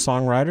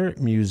 songwriter,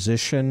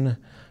 musician,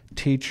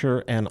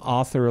 teacher, and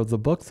author of the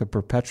book, The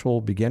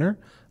Perpetual Beginner,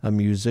 A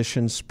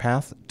Musician's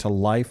Path to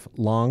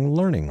Lifelong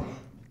Learning.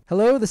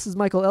 Hello, this is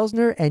Michael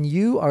Elsner, and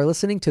you are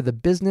listening to The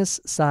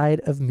Business Side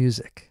of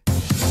Music.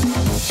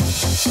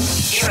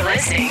 You're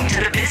listening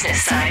to The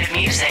Business Side of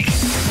Music.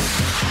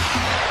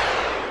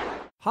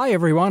 Hi,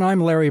 everyone. I'm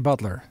Larry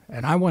Butler,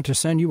 and I want to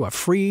send you a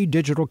free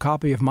digital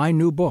copy of my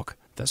new book,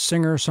 The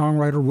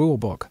Singer-Songwriter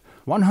Rulebook,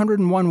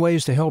 101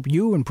 Ways to Help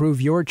You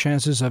Improve Your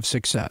Chances of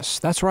Success.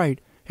 That's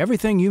right.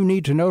 Everything you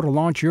need to know to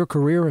launch your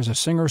career as a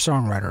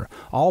singer-songwriter,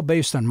 all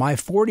based on my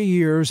 40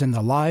 years in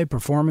the live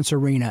performance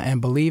arena,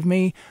 and believe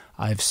me,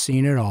 I've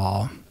seen it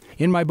all.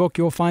 In my book,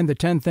 you'll find the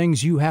 10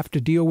 things you have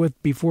to deal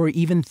with before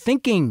even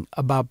thinking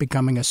about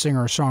becoming a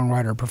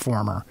singer-songwriter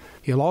performer.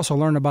 You'll also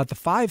learn about the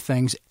 5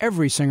 things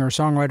every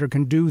singer-songwriter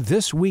can do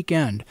this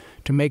weekend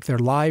to make their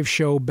live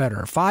show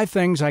better. 5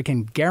 things I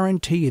can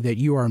guarantee that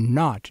you are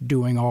not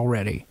doing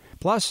already.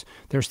 Plus,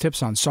 there's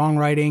tips on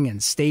songwriting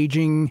and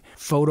staging,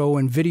 photo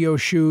and video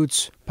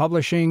shoots,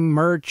 publishing,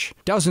 merch,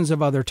 dozens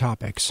of other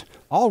topics.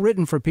 All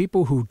written for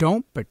people who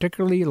don't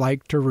particularly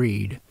like to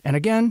read. And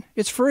again,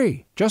 it's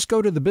free. Just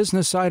go to the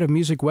Business Side of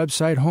Music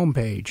website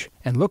homepage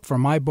and look for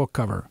my book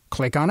cover.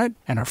 Click on it,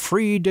 and a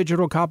free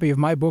digital copy of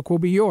my book will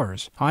be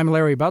yours. I'm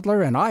Larry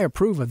Butler, and I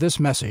approve of this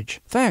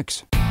message.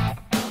 Thanks.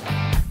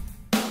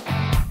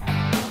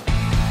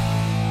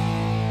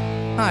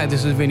 Hi,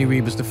 this is Vinny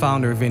Rebus, the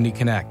founder of Indie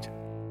Connect.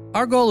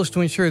 Our goal is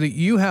to ensure that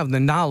you have the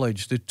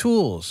knowledge, the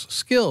tools,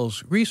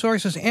 skills,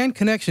 resources, and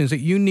connections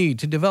that you need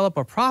to develop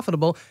a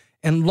profitable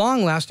and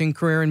long-lasting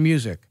career in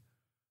music.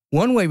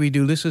 One way we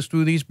do this is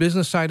through these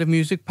Business Side of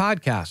Music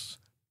podcasts.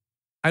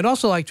 I'd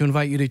also like to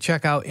invite you to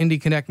check out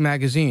Indie Connect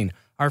magazine,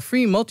 our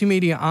free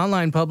multimedia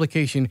online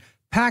publication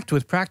packed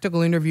with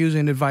practical interviews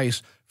and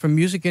advice from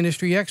music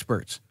industry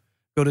experts.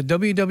 Go to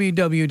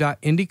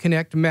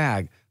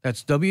www.indieconnectmag.com.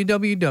 That's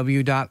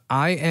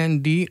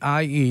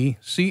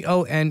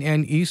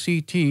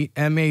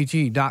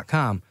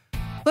www.indieconnectmag.com.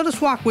 Let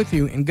us walk with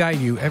you and guide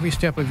you every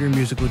step of your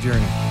musical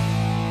journey.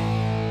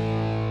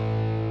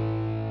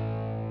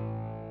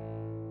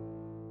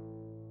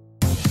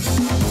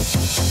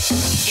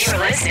 You're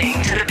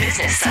listening to The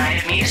Business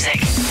Side of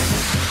Music.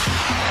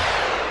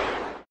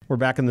 We're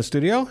back in the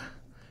studio.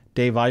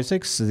 Dave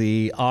Isaacs,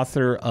 the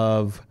author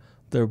of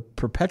The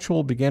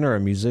Perpetual Beginner, A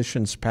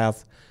Musician's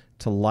Path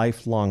to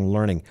Lifelong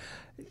Learning.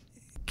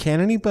 Can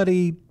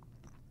anybody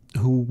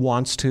who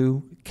wants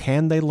to,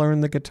 can they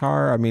learn the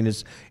guitar? I mean,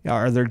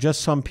 are there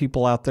just some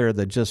people out there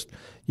that just,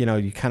 you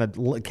kind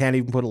of can't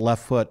even put a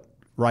left foot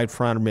right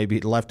front, or maybe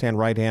left hand,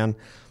 right hand,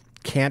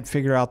 can't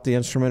figure out the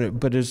instrument?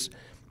 But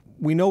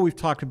we know we've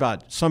talked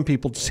about some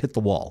people just hit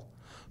the wall.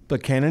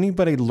 But can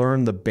anybody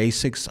learn the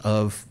basics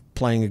of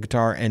playing a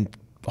guitar and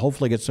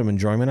hopefully get some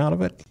enjoyment out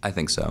of it? I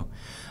think so.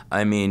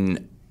 I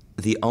mean,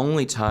 the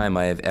only time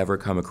I have ever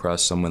come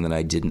across someone that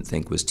I didn't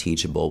think was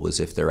teachable was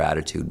if their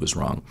attitude was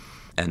wrong.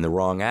 And the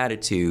wrong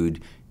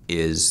attitude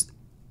is,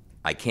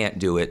 I can't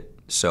do it,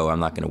 so I'm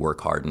not going to work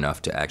hard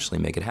enough to actually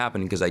make it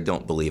happen because I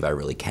don't believe I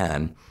really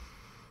can.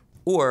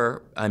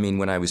 Or, I mean,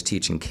 when I was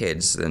teaching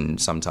kids, and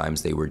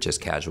sometimes they were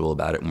just casual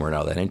about it and weren't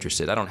all that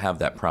interested. I don't have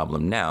that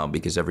problem now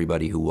because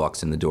everybody who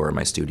walks in the door of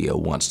my studio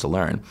wants to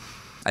learn.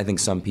 I think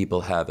some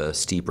people have a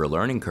steeper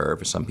learning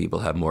curve, or some people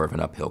have more of an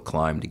uphill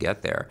climb to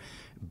get there.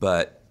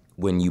 But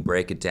when you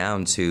break it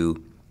down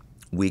to,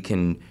 we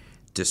can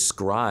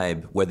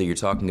describe, whether you're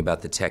talking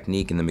about the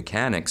technique and the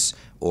mechanics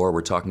or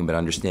we're talking about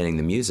understanding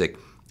the music,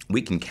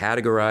 we can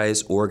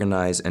categorize,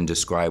 organize, and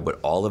describe what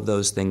all of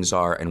those things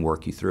are and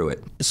work you through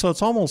it. So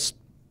it's almost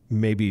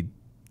maybe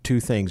 2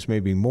 things,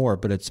 maybe more,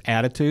 but it's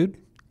attitude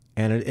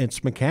and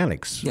it's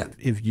mechanics. Yeah.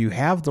 If you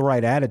have the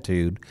right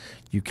attitude,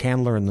 you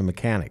can learn the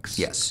mechanics.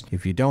 Yes.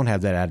 If you don't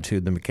have that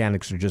attitude, the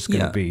mechanics are just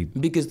going to be...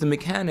 Because the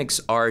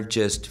mechanics are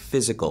just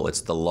physical.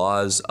 It's the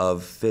laws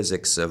of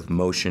physics of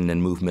motion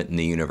and movement in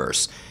the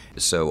universe.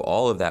 So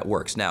all of that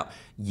works. Now,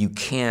 you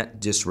can't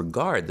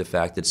disregard the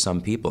fact that some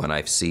people, and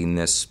I've seen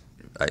this,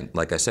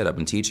 like I said, I've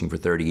been teaching for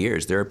 30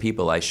 years. There are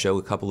people I show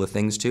a couple of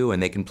things to,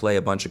 and they can play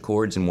a bunch of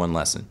chords in one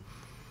lesson.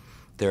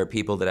 There are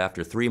people that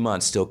after 3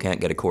 months still can't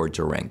get a chord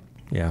to ring.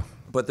 Yeah.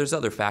 But there's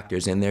other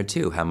factors in there,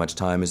 too. How much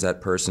time is that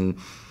person...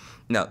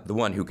 Now, the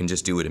one who can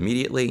just do it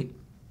immediately,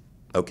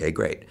 okay,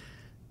 great.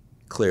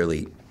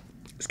 Clearly,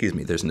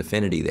 there's an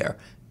affinity there.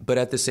 But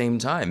at the same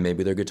time,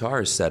 maybe their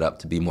guitar is set up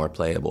to be more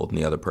playable than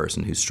the other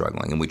person who's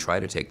struggling, and we try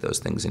to take those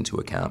things into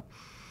account.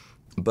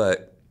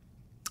 But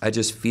I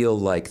just feel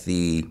like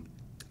the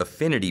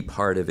affinity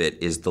part of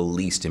it is the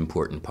least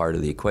important part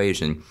of the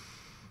equation.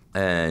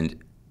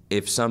 And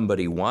if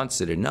somebody wants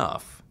it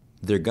enough,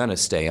 they're going to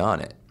stay on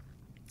it.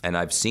 And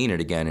I've seen it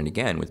again and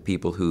again with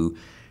people who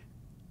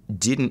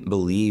didn't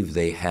believe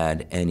they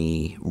had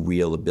any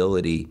real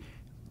ability,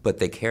 but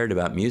they cared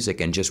about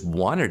music and just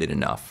wanted it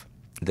enough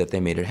that they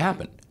made it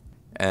happen.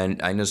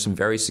 And I know some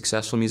very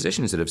successful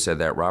musicians that have said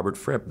that. Robert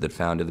Fripp, that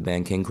founded the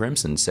band King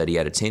Crimson, said he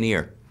had a tin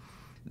ear,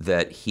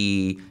 that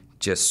he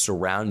just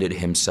surrounded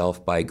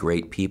himself by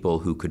great people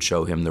who could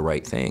show him the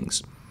right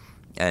things,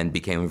 and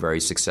became a very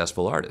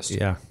successful artist.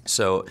 Yeah.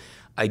 So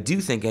I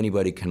do think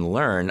anybody can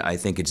learn. I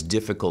think it's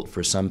difficult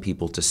for some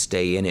people to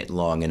stay in it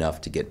long enough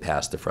to get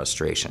past the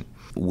frustration,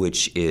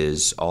 which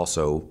is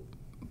also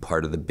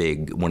part of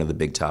one of the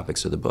big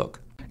topics of the book.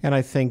 And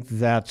I think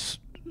that's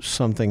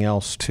something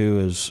else too,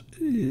 is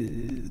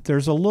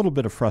there's a little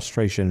bit of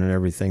frustration in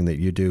everything that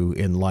you do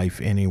in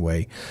life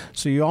anyway.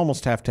 So you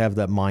almost have to have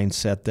that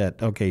mindset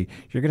that, okay,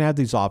 you're going to have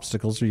these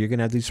obstacles, or you're going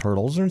to have these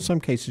hurdles, or in some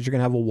cases you're going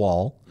to have a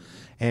wall,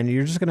 and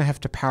you're just going to have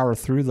to power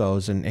through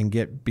those and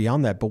get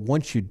beyond that. But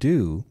once you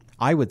do,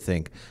 I would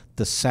think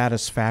the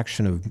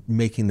satisfaction of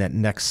making that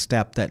next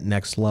step, that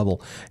next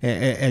level,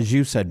 as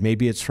you said,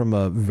 maybe it's from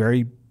a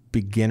very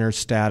beginner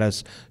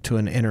status to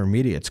an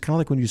intermediate. It's kind of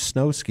like when you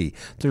snow ski.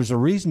 There's a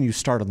reason you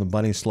start on the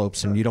bunny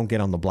slopes and you don't get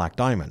on the Black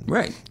Diamond.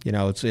 Right. You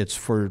know, it's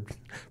for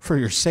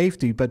your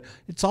safety, but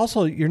it's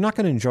also, you're not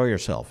going to enjoy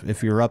yourself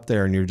if you're up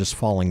there and you're just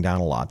falling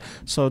down a lot.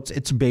 So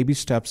it's baby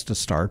steps to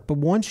start. But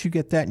once you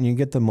get that and you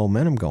get the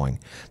momentum going,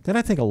 then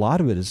I think a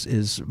lot of it is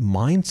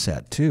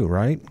mindset too,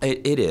 right?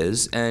 It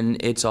is. And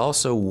it's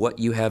also what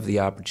you have the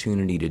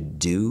opportunity to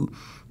do,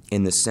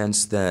 in the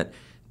sense that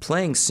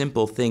playing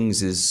simple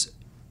things is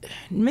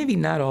maybe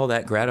not all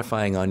that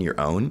gratifying on your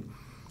own,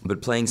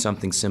 but playing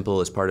something simple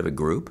as part of a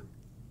group,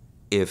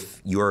 if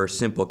your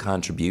simple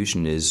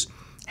contribution is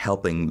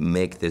helping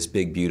make this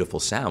big, beautiful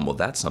sound, well,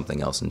 that's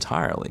something else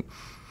entirely.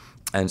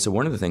 And so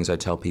one of the things I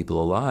tell people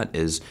a lot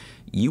is,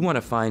 you want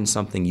to find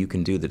something you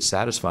can do that's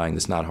satisfying,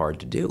 that's not hard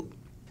to do.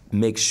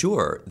 Make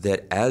sure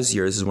that this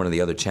is one of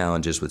the other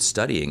challenges with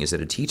studying, is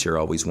that a teacher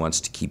always wants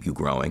to keep you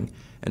growing.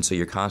 And so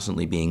you're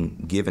constantly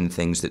being given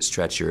things that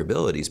stretch your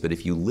abilities. But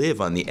if you live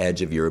on the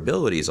edge of your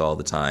abilities all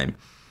the time,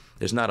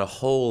 there's not a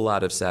whole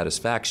lot of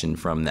satisfaction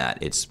from that.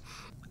 It's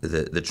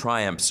the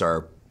triumphs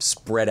are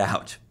spread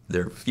out.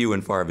 They're few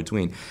and far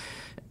between.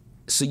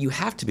 So you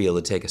have to be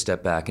able to take a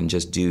step back and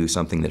just do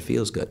something that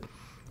feels good.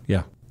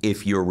 Yeah.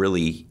 If you're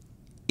really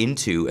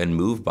into and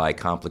moved by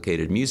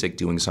complicated music,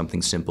 doing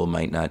something simple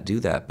might not do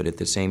that. But at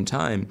the same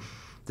time,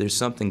 there's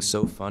something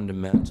so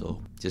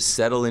fundamental. Just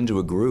settle into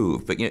a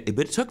groove. But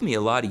it took me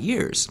a lot of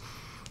years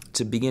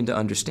to begin to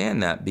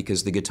understand that,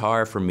 because the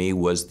guitar for me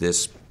was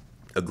this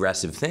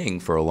aggressive thing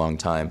for a long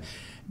time.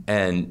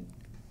 And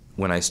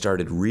when I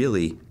started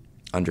really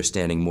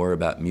understanding more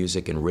about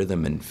music and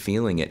rhythm and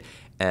feeling it,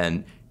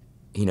 and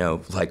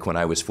like when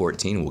I was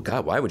 14, well,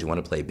 God, why would you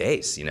want to play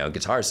bass?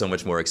 Guitar is so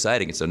much more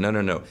exciting. And so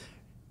no.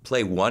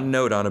 Play one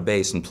note on a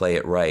bass and play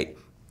it right.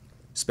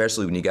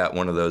 Especially when you got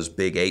one of those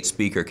big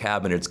 8-speaker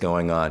cabinets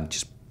going on,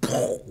 just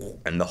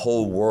and the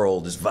whole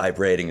world is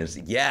vibrating. It's,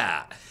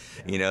 yeah,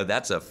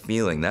 that's a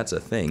feeling, that's a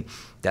thing.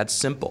 That's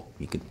simple.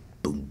 You can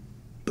boom,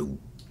 boom,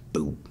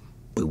 boom,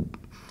 boom.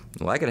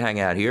 Well, I could hang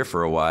out here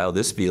for a while.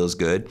 This feels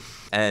good.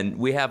 And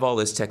we have all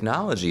this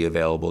technology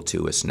available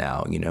to us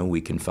now.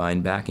 We can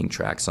find backing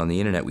tracks on the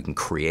internet. We can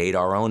create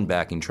our own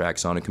backing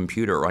tracks on a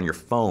computer or on your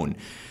phone.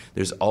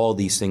 There's all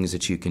these things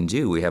that you can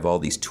do. We have all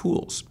these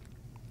tools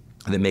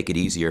that make it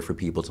easier for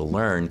people to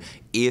learn,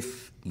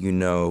 if you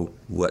know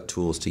what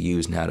tools to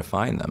use and how to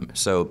find them.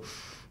 So,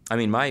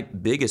 my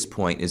biggest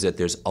point is that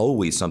there's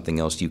always something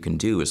else you can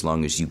do, as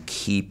long as you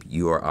keep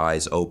your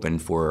eyes open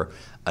for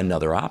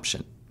another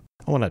option.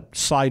 I want to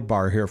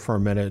sidebar here for a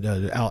minute,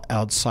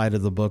 outside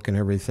of the book and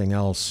everything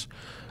else.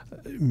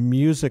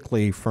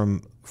 Musically,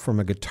 from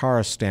a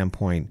guitarist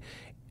standpoint,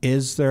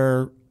 is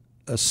there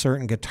a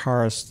certain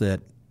guitarist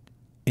that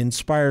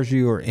inspires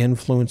you or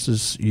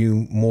influences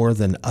you more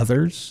than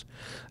others?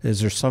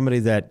 Is there somebody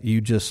that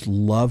you just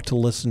love to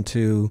listen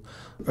to,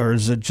 or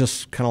is it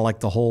just kind of like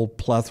the whole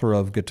plethora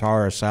of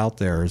guitarists out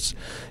there? Is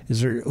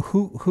there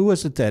who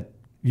is it that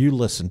you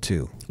listen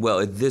to? Well,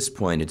 at this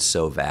point, it's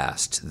so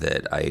vast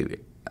that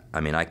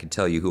I could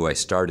tell you who I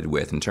started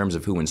with. In terms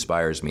of who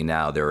inspires me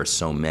now, there are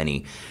so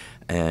many,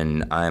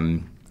 and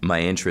my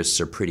interests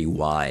are pretty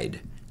wide.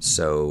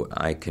 So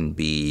I can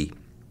be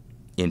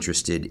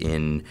interested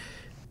in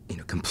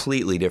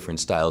completely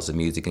different styles of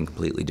music and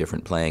completely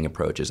different playing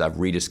approaches. I've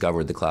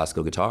rediscovered the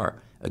classical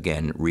guitar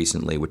again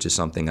recently, which is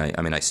something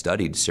I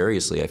studied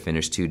seriously. I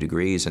finished 2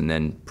 degrees and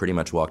then pretty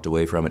much walked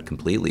away from it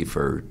completely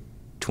for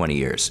 20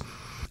 years,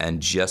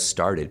 and just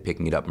started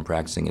picking it up and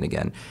practicing it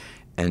again.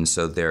 And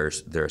so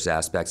there's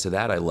aspects of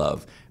that I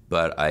love,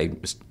 but I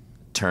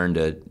turned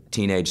a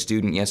teenage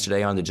student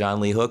yesterday on to John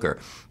Lee Hooker.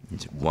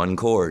 It's one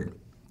chord.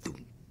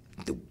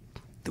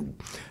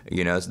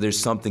 You know, there's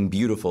something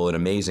beautiful and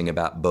amazing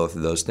about both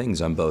of those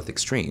things on both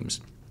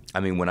extremes. I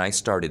mean, when I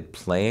started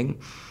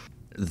playing,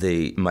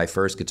 my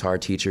first guitar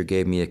teacher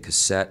gave me a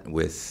cassette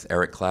with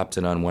Eric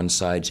Clapton on one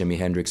side, Jimi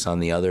Hendrix on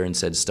the other, and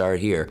said, start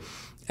here.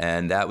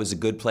 And that was a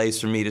good place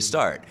for me to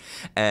start.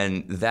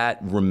 And that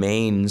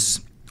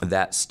remains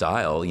that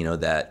style, you know,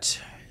 that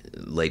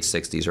late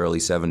 60s, early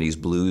 70s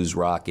blues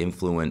rock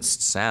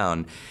influenced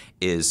sound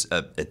is,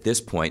 at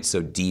this point,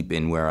 so deep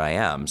in where I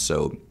am.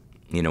 So,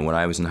 you know, when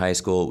I was in high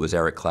school, it was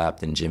Eric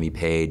Clapton, Jimmy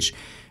Page,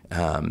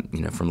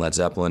 you know, from Led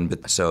Zeppelin.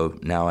 But so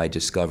now I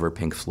discover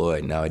Pink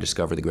Floyd. Now I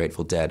discover the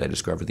Grateful Dead. I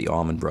discover the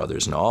Allman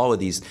Brothers, and all of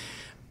these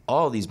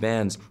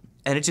bands,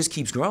 and it just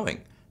keeps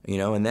growing, you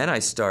know. And then I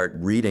start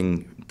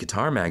reading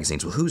guitar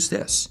magazines. Well, who's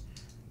this?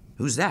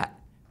 Who's that?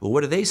 Well,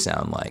 what do they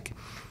sound like?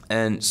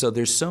 And so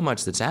there's so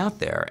much that's out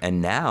there.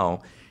 And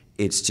now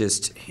it's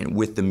just, you know,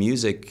 with the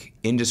music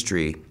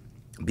industry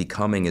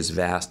becoming as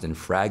vast and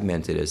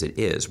fragmented as it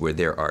is, where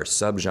there are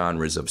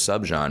subgenres of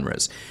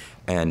subgenres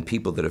and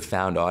people that have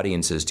found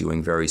audiences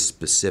doing very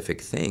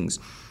specific things.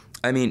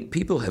 I mean,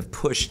 people have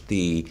pushed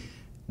the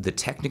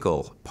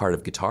technical part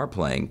of guitar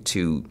playing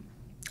to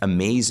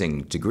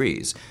amazing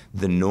degrees.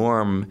 The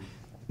norm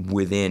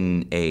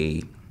within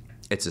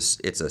it's a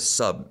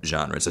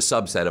subgenre, it's a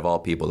subset of all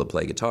people that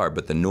play guitar,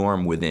 but the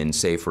norm within,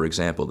 say, for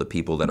example, the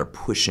people that are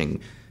pushing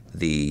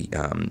the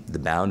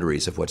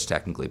boundaries of what's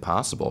technically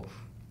possible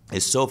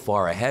is so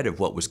far ahead of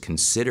what was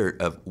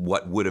considered, of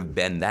what would have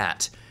been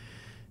that,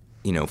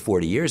 you know,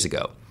 40 years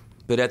ago.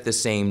 But at the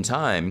same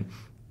time,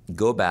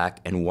 go back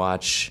and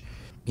watch,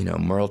 you know,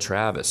 Merle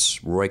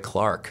Travis, Roy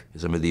Clark,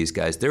 some of these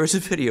guys. There was a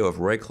video of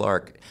Roy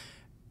Clark.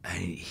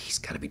 He's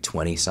got to be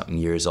 20-something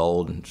years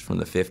old, and from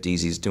the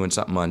 50s. He's doing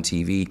something on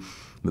TV,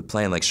 but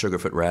playing like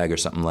Sugarfoot Rag or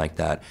something like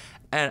that.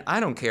 And I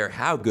don't care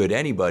how good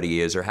anybody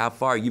is or how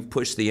far you've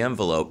pushed the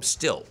envelope,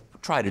 still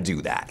try to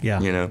do that. Yeah.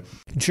 You know?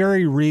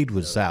 Jerry Reed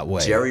was that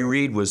way. Jerry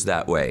Reed was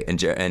that way.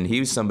 And he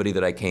was somebody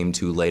that I came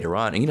to later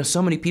on. And, you know,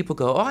 so many people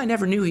go, oh, I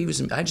never knew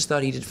I just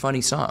thought he did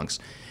funny songs.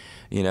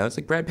 You know, it's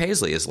like Brad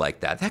Paisley is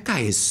like that. That guy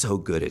is so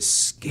good, it's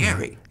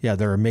scary. Yeah,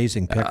 they're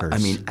amazing pickers. I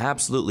mean,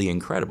 absolutely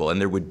incredible.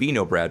 And there would be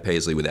no Brad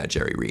Paisley without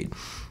Jerry Reed.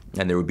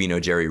 And there would be no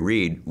Jerry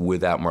Reed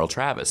without Merle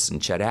Travis and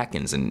Chet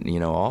Atkins and, you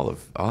know, all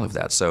of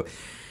that. So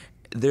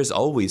there's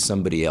always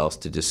somebody else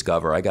to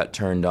discover. I got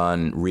turned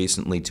on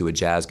recently to a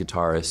jazz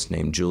guitarist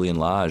named Julian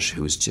Lage,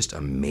 who's just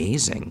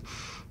amazing,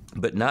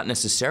 but not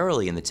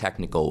necessarily in the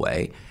technical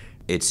way.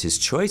 It's his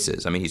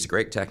choices. I mean, he's a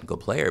great technical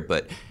player,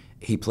 but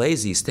he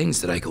plays these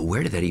things that I go,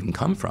 where did that even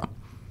come from?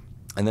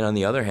 And then on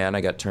the other hand,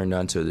 I got turned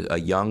on to a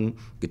young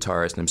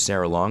guitarist named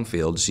Sarah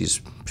Longfield.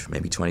 She's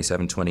maybe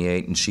 27,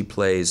 28, and she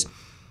plays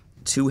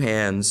two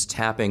hands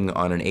tapping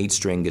on an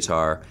 8-string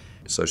guitar.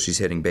 So she's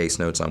hitting bass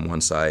notes on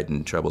one side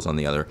and trebles on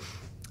the other.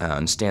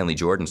 And Stanley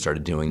Jordan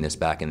started doing this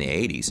back in the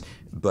 80s.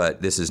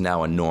 But this is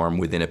now a norm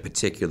within a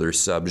particular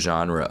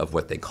subgenre of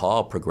what they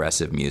call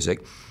progressive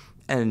music.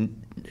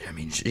 And, I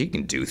mean, she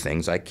can do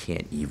things I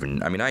can't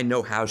even... I mean, I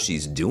know how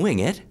she's doing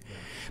it.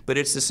 But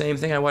it's the same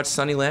thing. I watched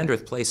Sonny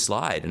Landreth play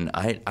slide, and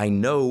I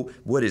know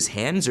what his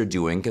hands are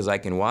doing because I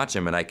can watch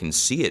him and I can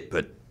see it,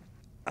 but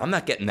I'm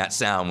not getting that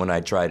sound when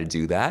I try to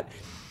do that.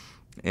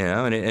 You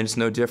know, and it's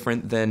no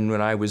different than when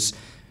I was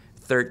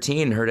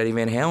 13 and heard Eddie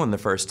Van Halen the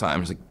first time. I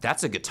was like,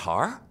 that's a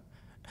guitar?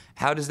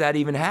 How does that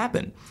even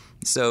happen?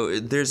 So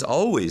there's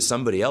always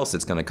somebody else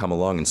that's going to come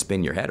along and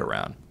spin your head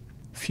around.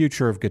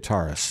 Future of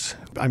guitarists.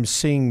 I'm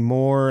seeing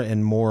more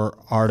and more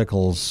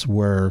articles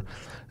where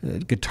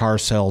guitar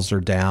sales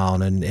are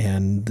down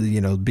and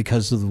you know,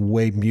 because of the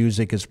way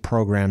music is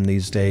programmed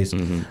these days.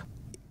 Mm-hmm.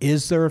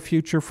 Is there a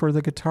future for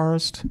the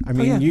guitarist? I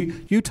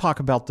mean, you talk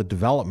about the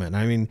development.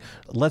 I mean,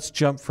 let's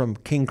jump from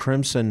King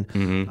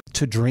Crimson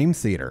to Dream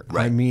Theater.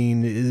 Right. I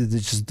mean,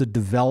 it's just the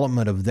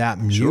development of that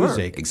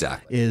music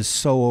is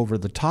so over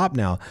the top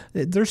now.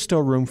 There's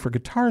still room for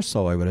guitar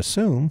solo, I would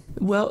assume.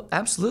 Well,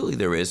 absolutely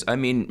there is. I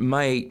mean,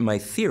 my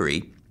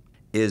theory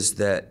is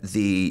that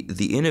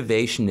the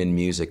innovation in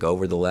music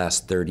over the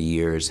last 30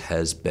 years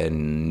has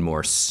been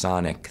more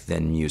sonic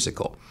than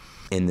musical,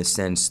 in the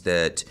sense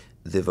that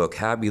the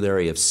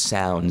vocabulary of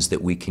sounds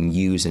that we can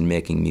use in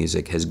making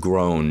music has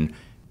grown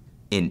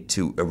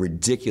into a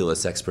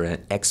ridiculous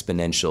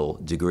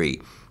exponential degree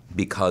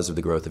because of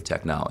the growth of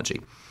technology.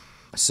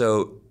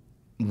 So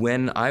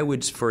when I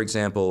would, for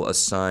example,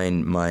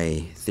 assign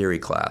my theory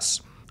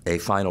class a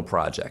final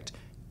project,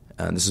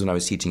 this is when I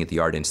was teaching at the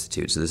Art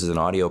Institute, so this is an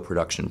audio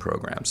production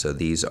program. So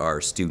these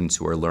are students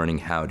who are learning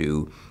how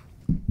to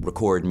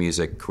record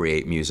music,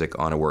 create music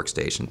on a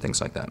workstation, things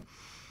like that.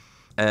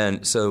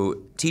 And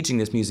so teaching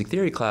this music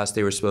theory class,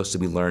 they were supposed to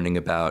be learning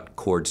about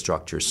chord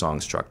structure, song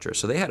structure.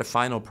 So they had a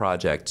final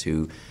project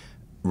to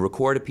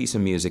record a piece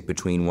of music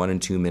between 1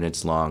 and 2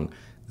 minutes long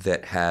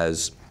that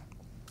has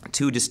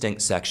 2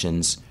 distinct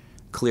sections,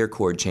 clear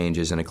chord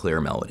changes, and a clear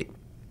melody.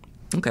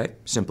 Okay,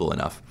 simple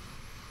enough.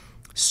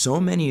 so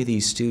many of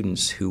these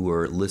students who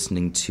were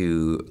listening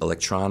to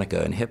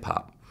electronica and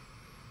hip-hop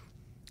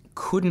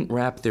couldn't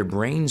wrap their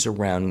brains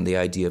around the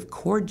idea of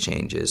chord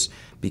changes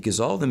because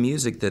all the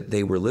music that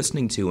they were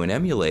listening to and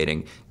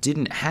emulating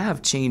didn't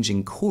have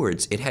changing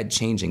chords, it had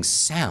changing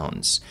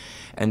sounds.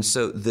 And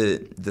so the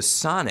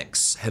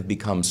sonics have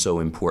become so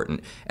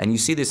important. And you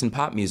see this in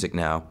pop music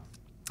now.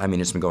 I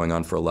mean, it's been going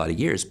on for a lot of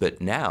years, but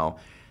now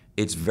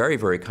it's very,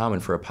 very common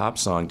for a pop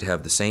song to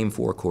have the same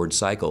 4-chord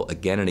cycle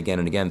again and again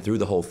and again through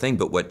the whole thing,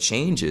 but what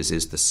changes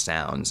is the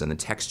sounds and the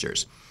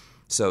textures.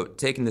 So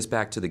taking this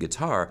back to the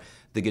guitar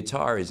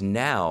is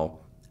now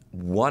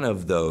one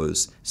of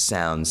those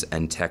sounds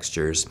and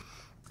textures,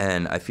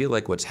 and I feel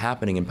like what's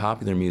happening in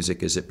popular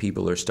music is that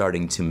people are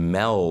starting to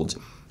meld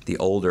the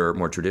older,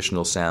 more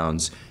traditional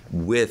sounds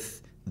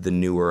with the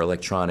newer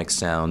electronic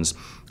sounds,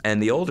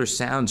 and the older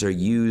sounds are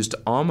used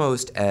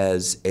almost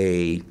as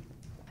a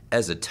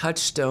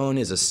touchstone,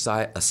 as a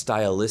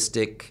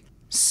stylistic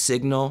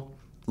signal.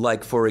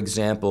 Like, for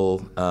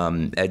example,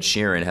 Ed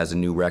Sheeran has a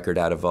new record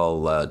out of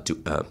all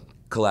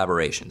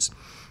collaborations,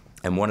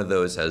 and one of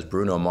those has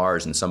Bruno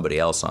Mars and somebody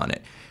else on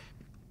it.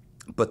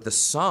 But the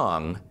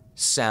song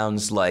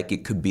sounds like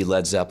it could be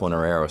Led Zeppelin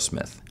or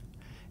Aerosmith.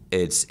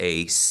 It's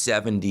a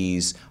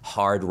 70s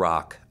hard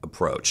rock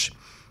approach.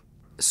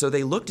 So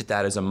they looked at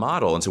that as a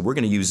model and said, we're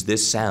going to use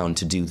this sound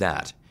to do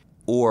that.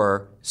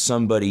 Or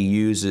somebody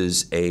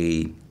uses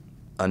a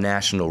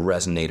National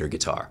resonator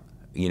guitar,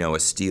 a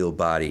steel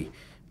body,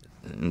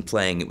 and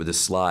playing it with a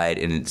slide,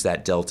 and it's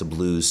that Delta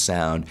blues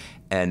sound,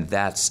 and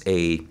that's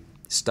a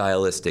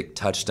stylistic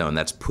touchstone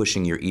that's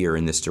pushing your ear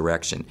in this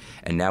direction.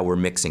 And now we're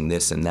mixing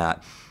this and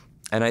that.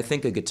 And I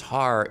think a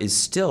guitar is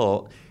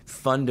still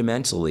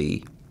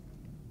fundamentally,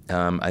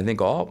 I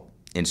think all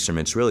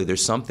instruments really,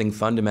 there's something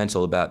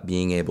fundamental about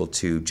being able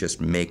to just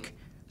make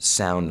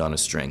sound on a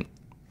string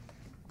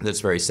that's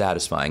very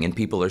satisfying, and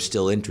people are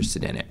still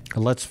interested in it.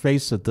 Let's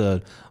face it,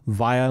 the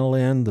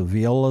violin, the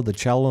viola, the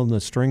cello, and the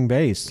string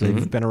bass,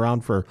 they've been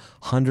around for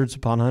hundreds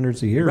upon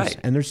hundreds of years, right,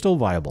 and they're still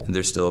viable.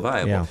 They're still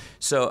viable. Yeah.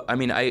 So, I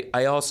mean,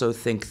 I also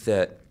think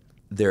that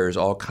there's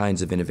all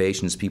kinds of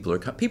innovations. People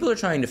are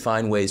trying to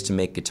find ways to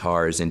make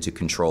guitars into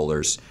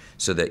controllers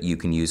so that you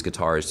can use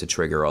guitars to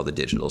trigger all the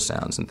digital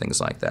sounds and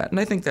things like that. And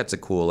I think that's a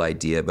cool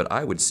idea, but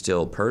I would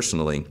still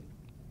personally,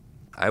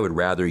 I would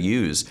rather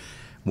use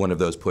one of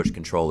those push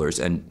controllers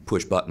and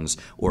push buttons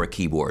or a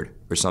keyboard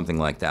or something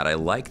like that. I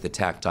like the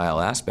tactile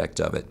aspect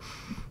of it.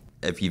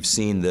 If you've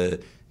seen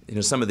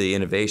some of the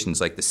innovations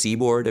like the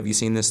Seaboard, have you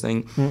seen this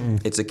thing? Mm-mm.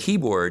 It's a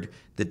keyboard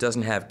that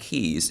doesn't have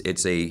keys.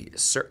 It's a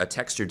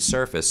textured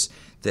surface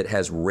that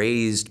has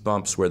raised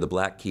bumps where the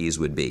black keys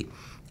would be.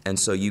 And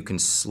so you can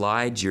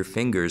slide your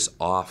fingers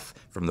off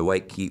from the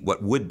white key,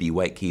 what would be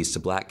white keys to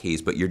black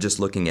keys, but you're just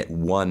looking at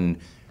one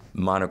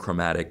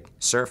monochromatic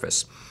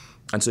surface.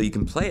 And so you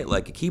can play it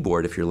like a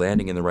keyboard if you're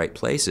landing in the right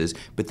places,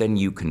 but then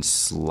you can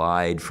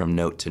slide from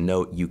note to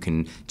note. You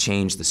can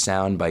change the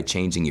sound by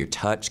changing your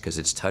touch because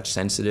it's touch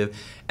sensitive.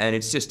 And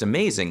it's just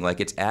amazing. Like,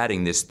 it's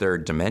adding this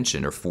third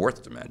dimension or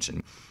fourth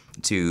dimension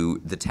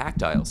to the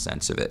tactile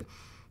sense of it.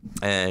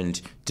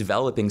 And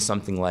developing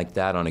something like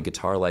that on a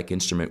guitar-like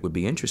instrument would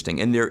be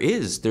interesting. And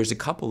there's a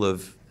couple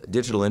of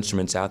digital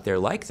instruments out there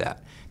like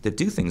that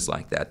do things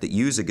like that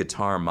use a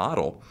guitar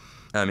model.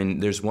 I mean,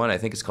 there's one, I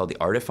think it's called the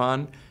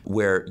Artiphon,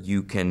 where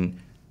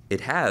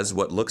it has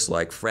what looks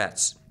like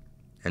frets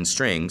and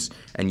strings,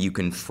 and you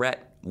can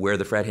fret where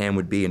the fret hand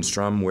would be and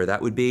strum where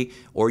that would be,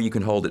 or you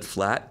can hold it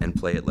flat and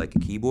play it like a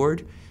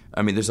keyboard.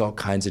 I mean, there's all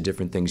kinds of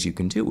different things you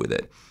can do with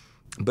it.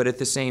 But at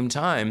the same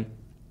time,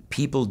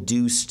 people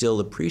do still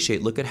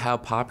appreciate, look at how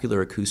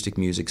popular acoustic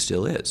music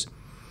still is,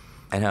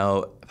 and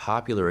how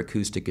popular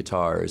acoustic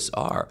guitars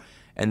are,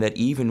 and that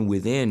even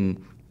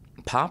within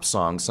pop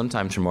songs,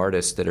 sometimes from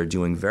artists that are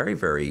doing very,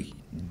 very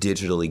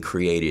digitally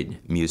created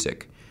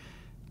music,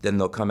 then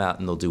they'll come out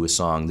and they'll do a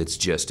song that's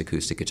just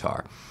acoustic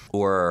guitar.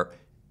 Or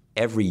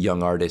every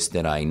young artist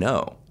that I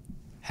know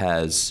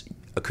has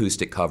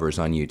acoustic covers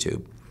on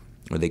YouTube,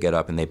 where they get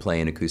up and they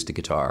play an acoustic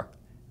guitar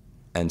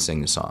and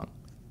sing the song.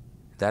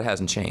 That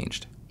hasn't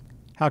changed.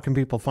 How can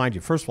people find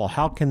you? First of all,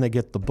 how can they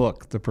get the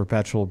book, The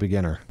Perpetual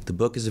Beginner? The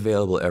book is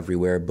available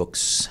everywhere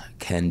books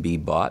can be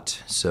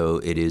bought. So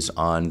it is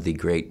on the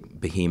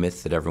great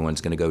behemoth that everyone's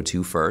going to go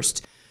to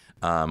first.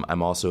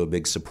 I'm also a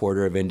big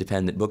supporter of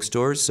independent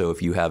bookstores. So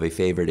if you have a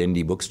favorite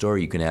indie bookstore,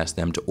 you can ask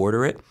them to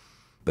order it.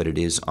 But it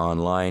is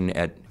online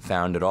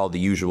found at all the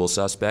usual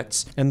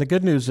suspects. And the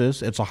good news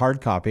is it's a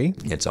hard copy.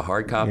 It's a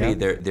hard copy.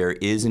 Yeah. There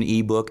is an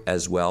ebook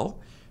as well.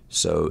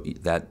 So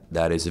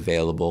that is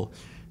available.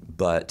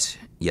 But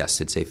yes,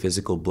 it's a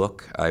physical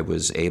book. I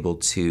was able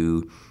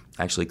to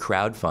actually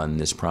crowdfund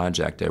this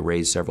project. I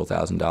raised several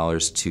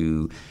 $1,000s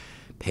to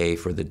pay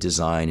for the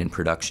design and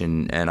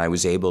production, and I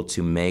was able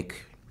to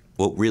make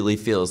what really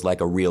feels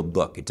like a real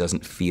book. It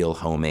doesn't feel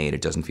homemade.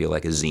 It doesn't feel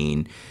like a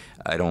zine.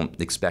 I don't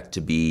expect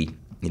to be,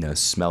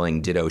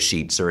 smelling ditto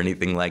sheets or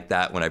anything like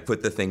that when I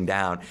put the thing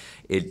down.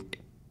 It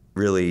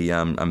really,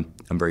 I'm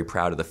very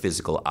proud of the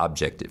physical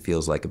object. It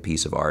feels like a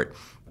piece of art.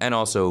 And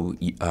also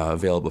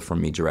available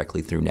from me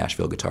directly through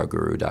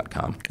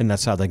NashvilleGuitarGuru.com. And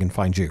that's how they can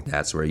find you.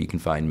 That's where you can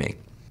find me.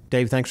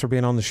 Dave, thanks for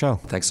being on the show.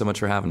 Thanks so much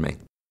for having me.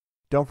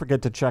 Don't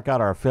forget to check out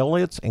our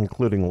affiliates,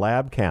 including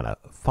Lab Canna,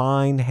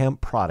 fine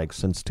hemp products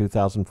since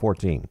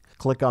 2014.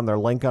 Click on their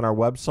link on our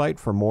website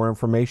for more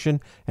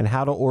information and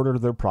how to order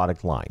their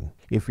product line.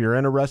 If you're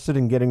interested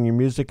in getting your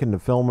music into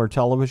film or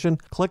television,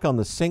 click on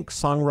the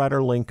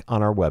singer-songwriter link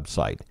on our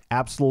website.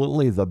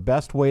 Absolutely the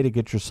best way to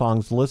get your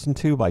songs listened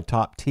to by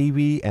top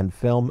TV and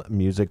film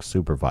music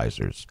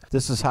supervisors.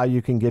 This is how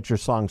you can get your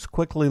songs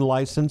quickly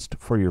licensed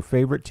for your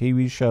favorite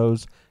TV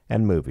shows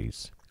and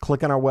movies.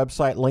 Click on our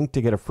website link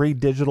to get a free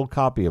digital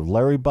copy of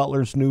Larry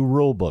Butler's new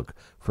rulebook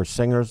for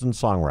singers and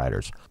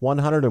songwriters,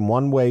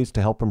 101 ways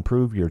to help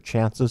improve your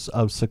chances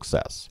of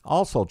success.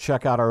 Also,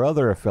 check out our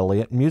other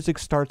affiliate, Music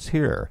Starts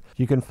Here.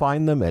 You can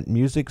find them at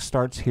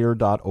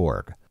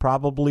musicstartshere.org.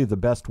 Probably the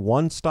best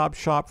one-stop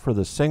shop for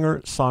the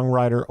singer,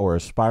 songwriter, or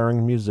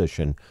aspiring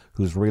musician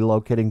who's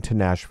relocating to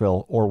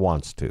Nashville or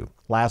wants to.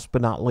 Last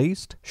but not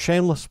least,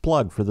 shameless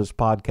plug for this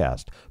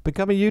podcast.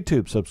 Become a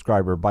YouTube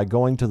subscriber by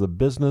going to the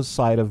Business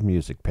Side of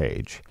Music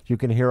page. You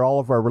can hear all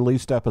of our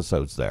released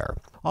episodes there.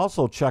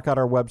 Also, check out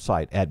our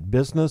website at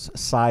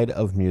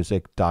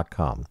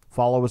businesssideofmusic.com.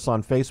 Follow us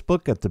on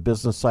Facebook at the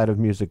Business Side of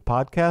Music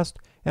Podcast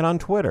and on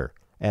Twitter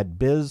at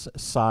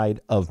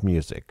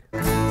BizSideOfMusic.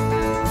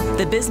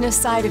 The Business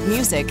Side of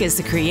Music is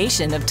the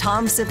creation of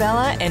Tom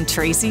Sabella and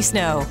Tracy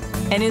Snow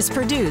and is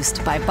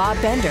produced by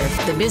Bob Bender.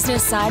 The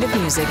Business Side of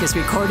Music is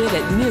recorded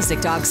at Music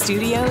Dog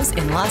Studios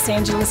in Los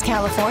Angeles,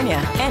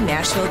 California and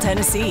Nashville,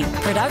 Tennessee.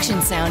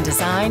 Production sound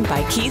design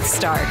by Keith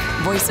Stark.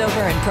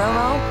 Voiceover and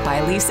promo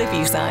by Lisa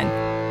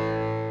Fuson.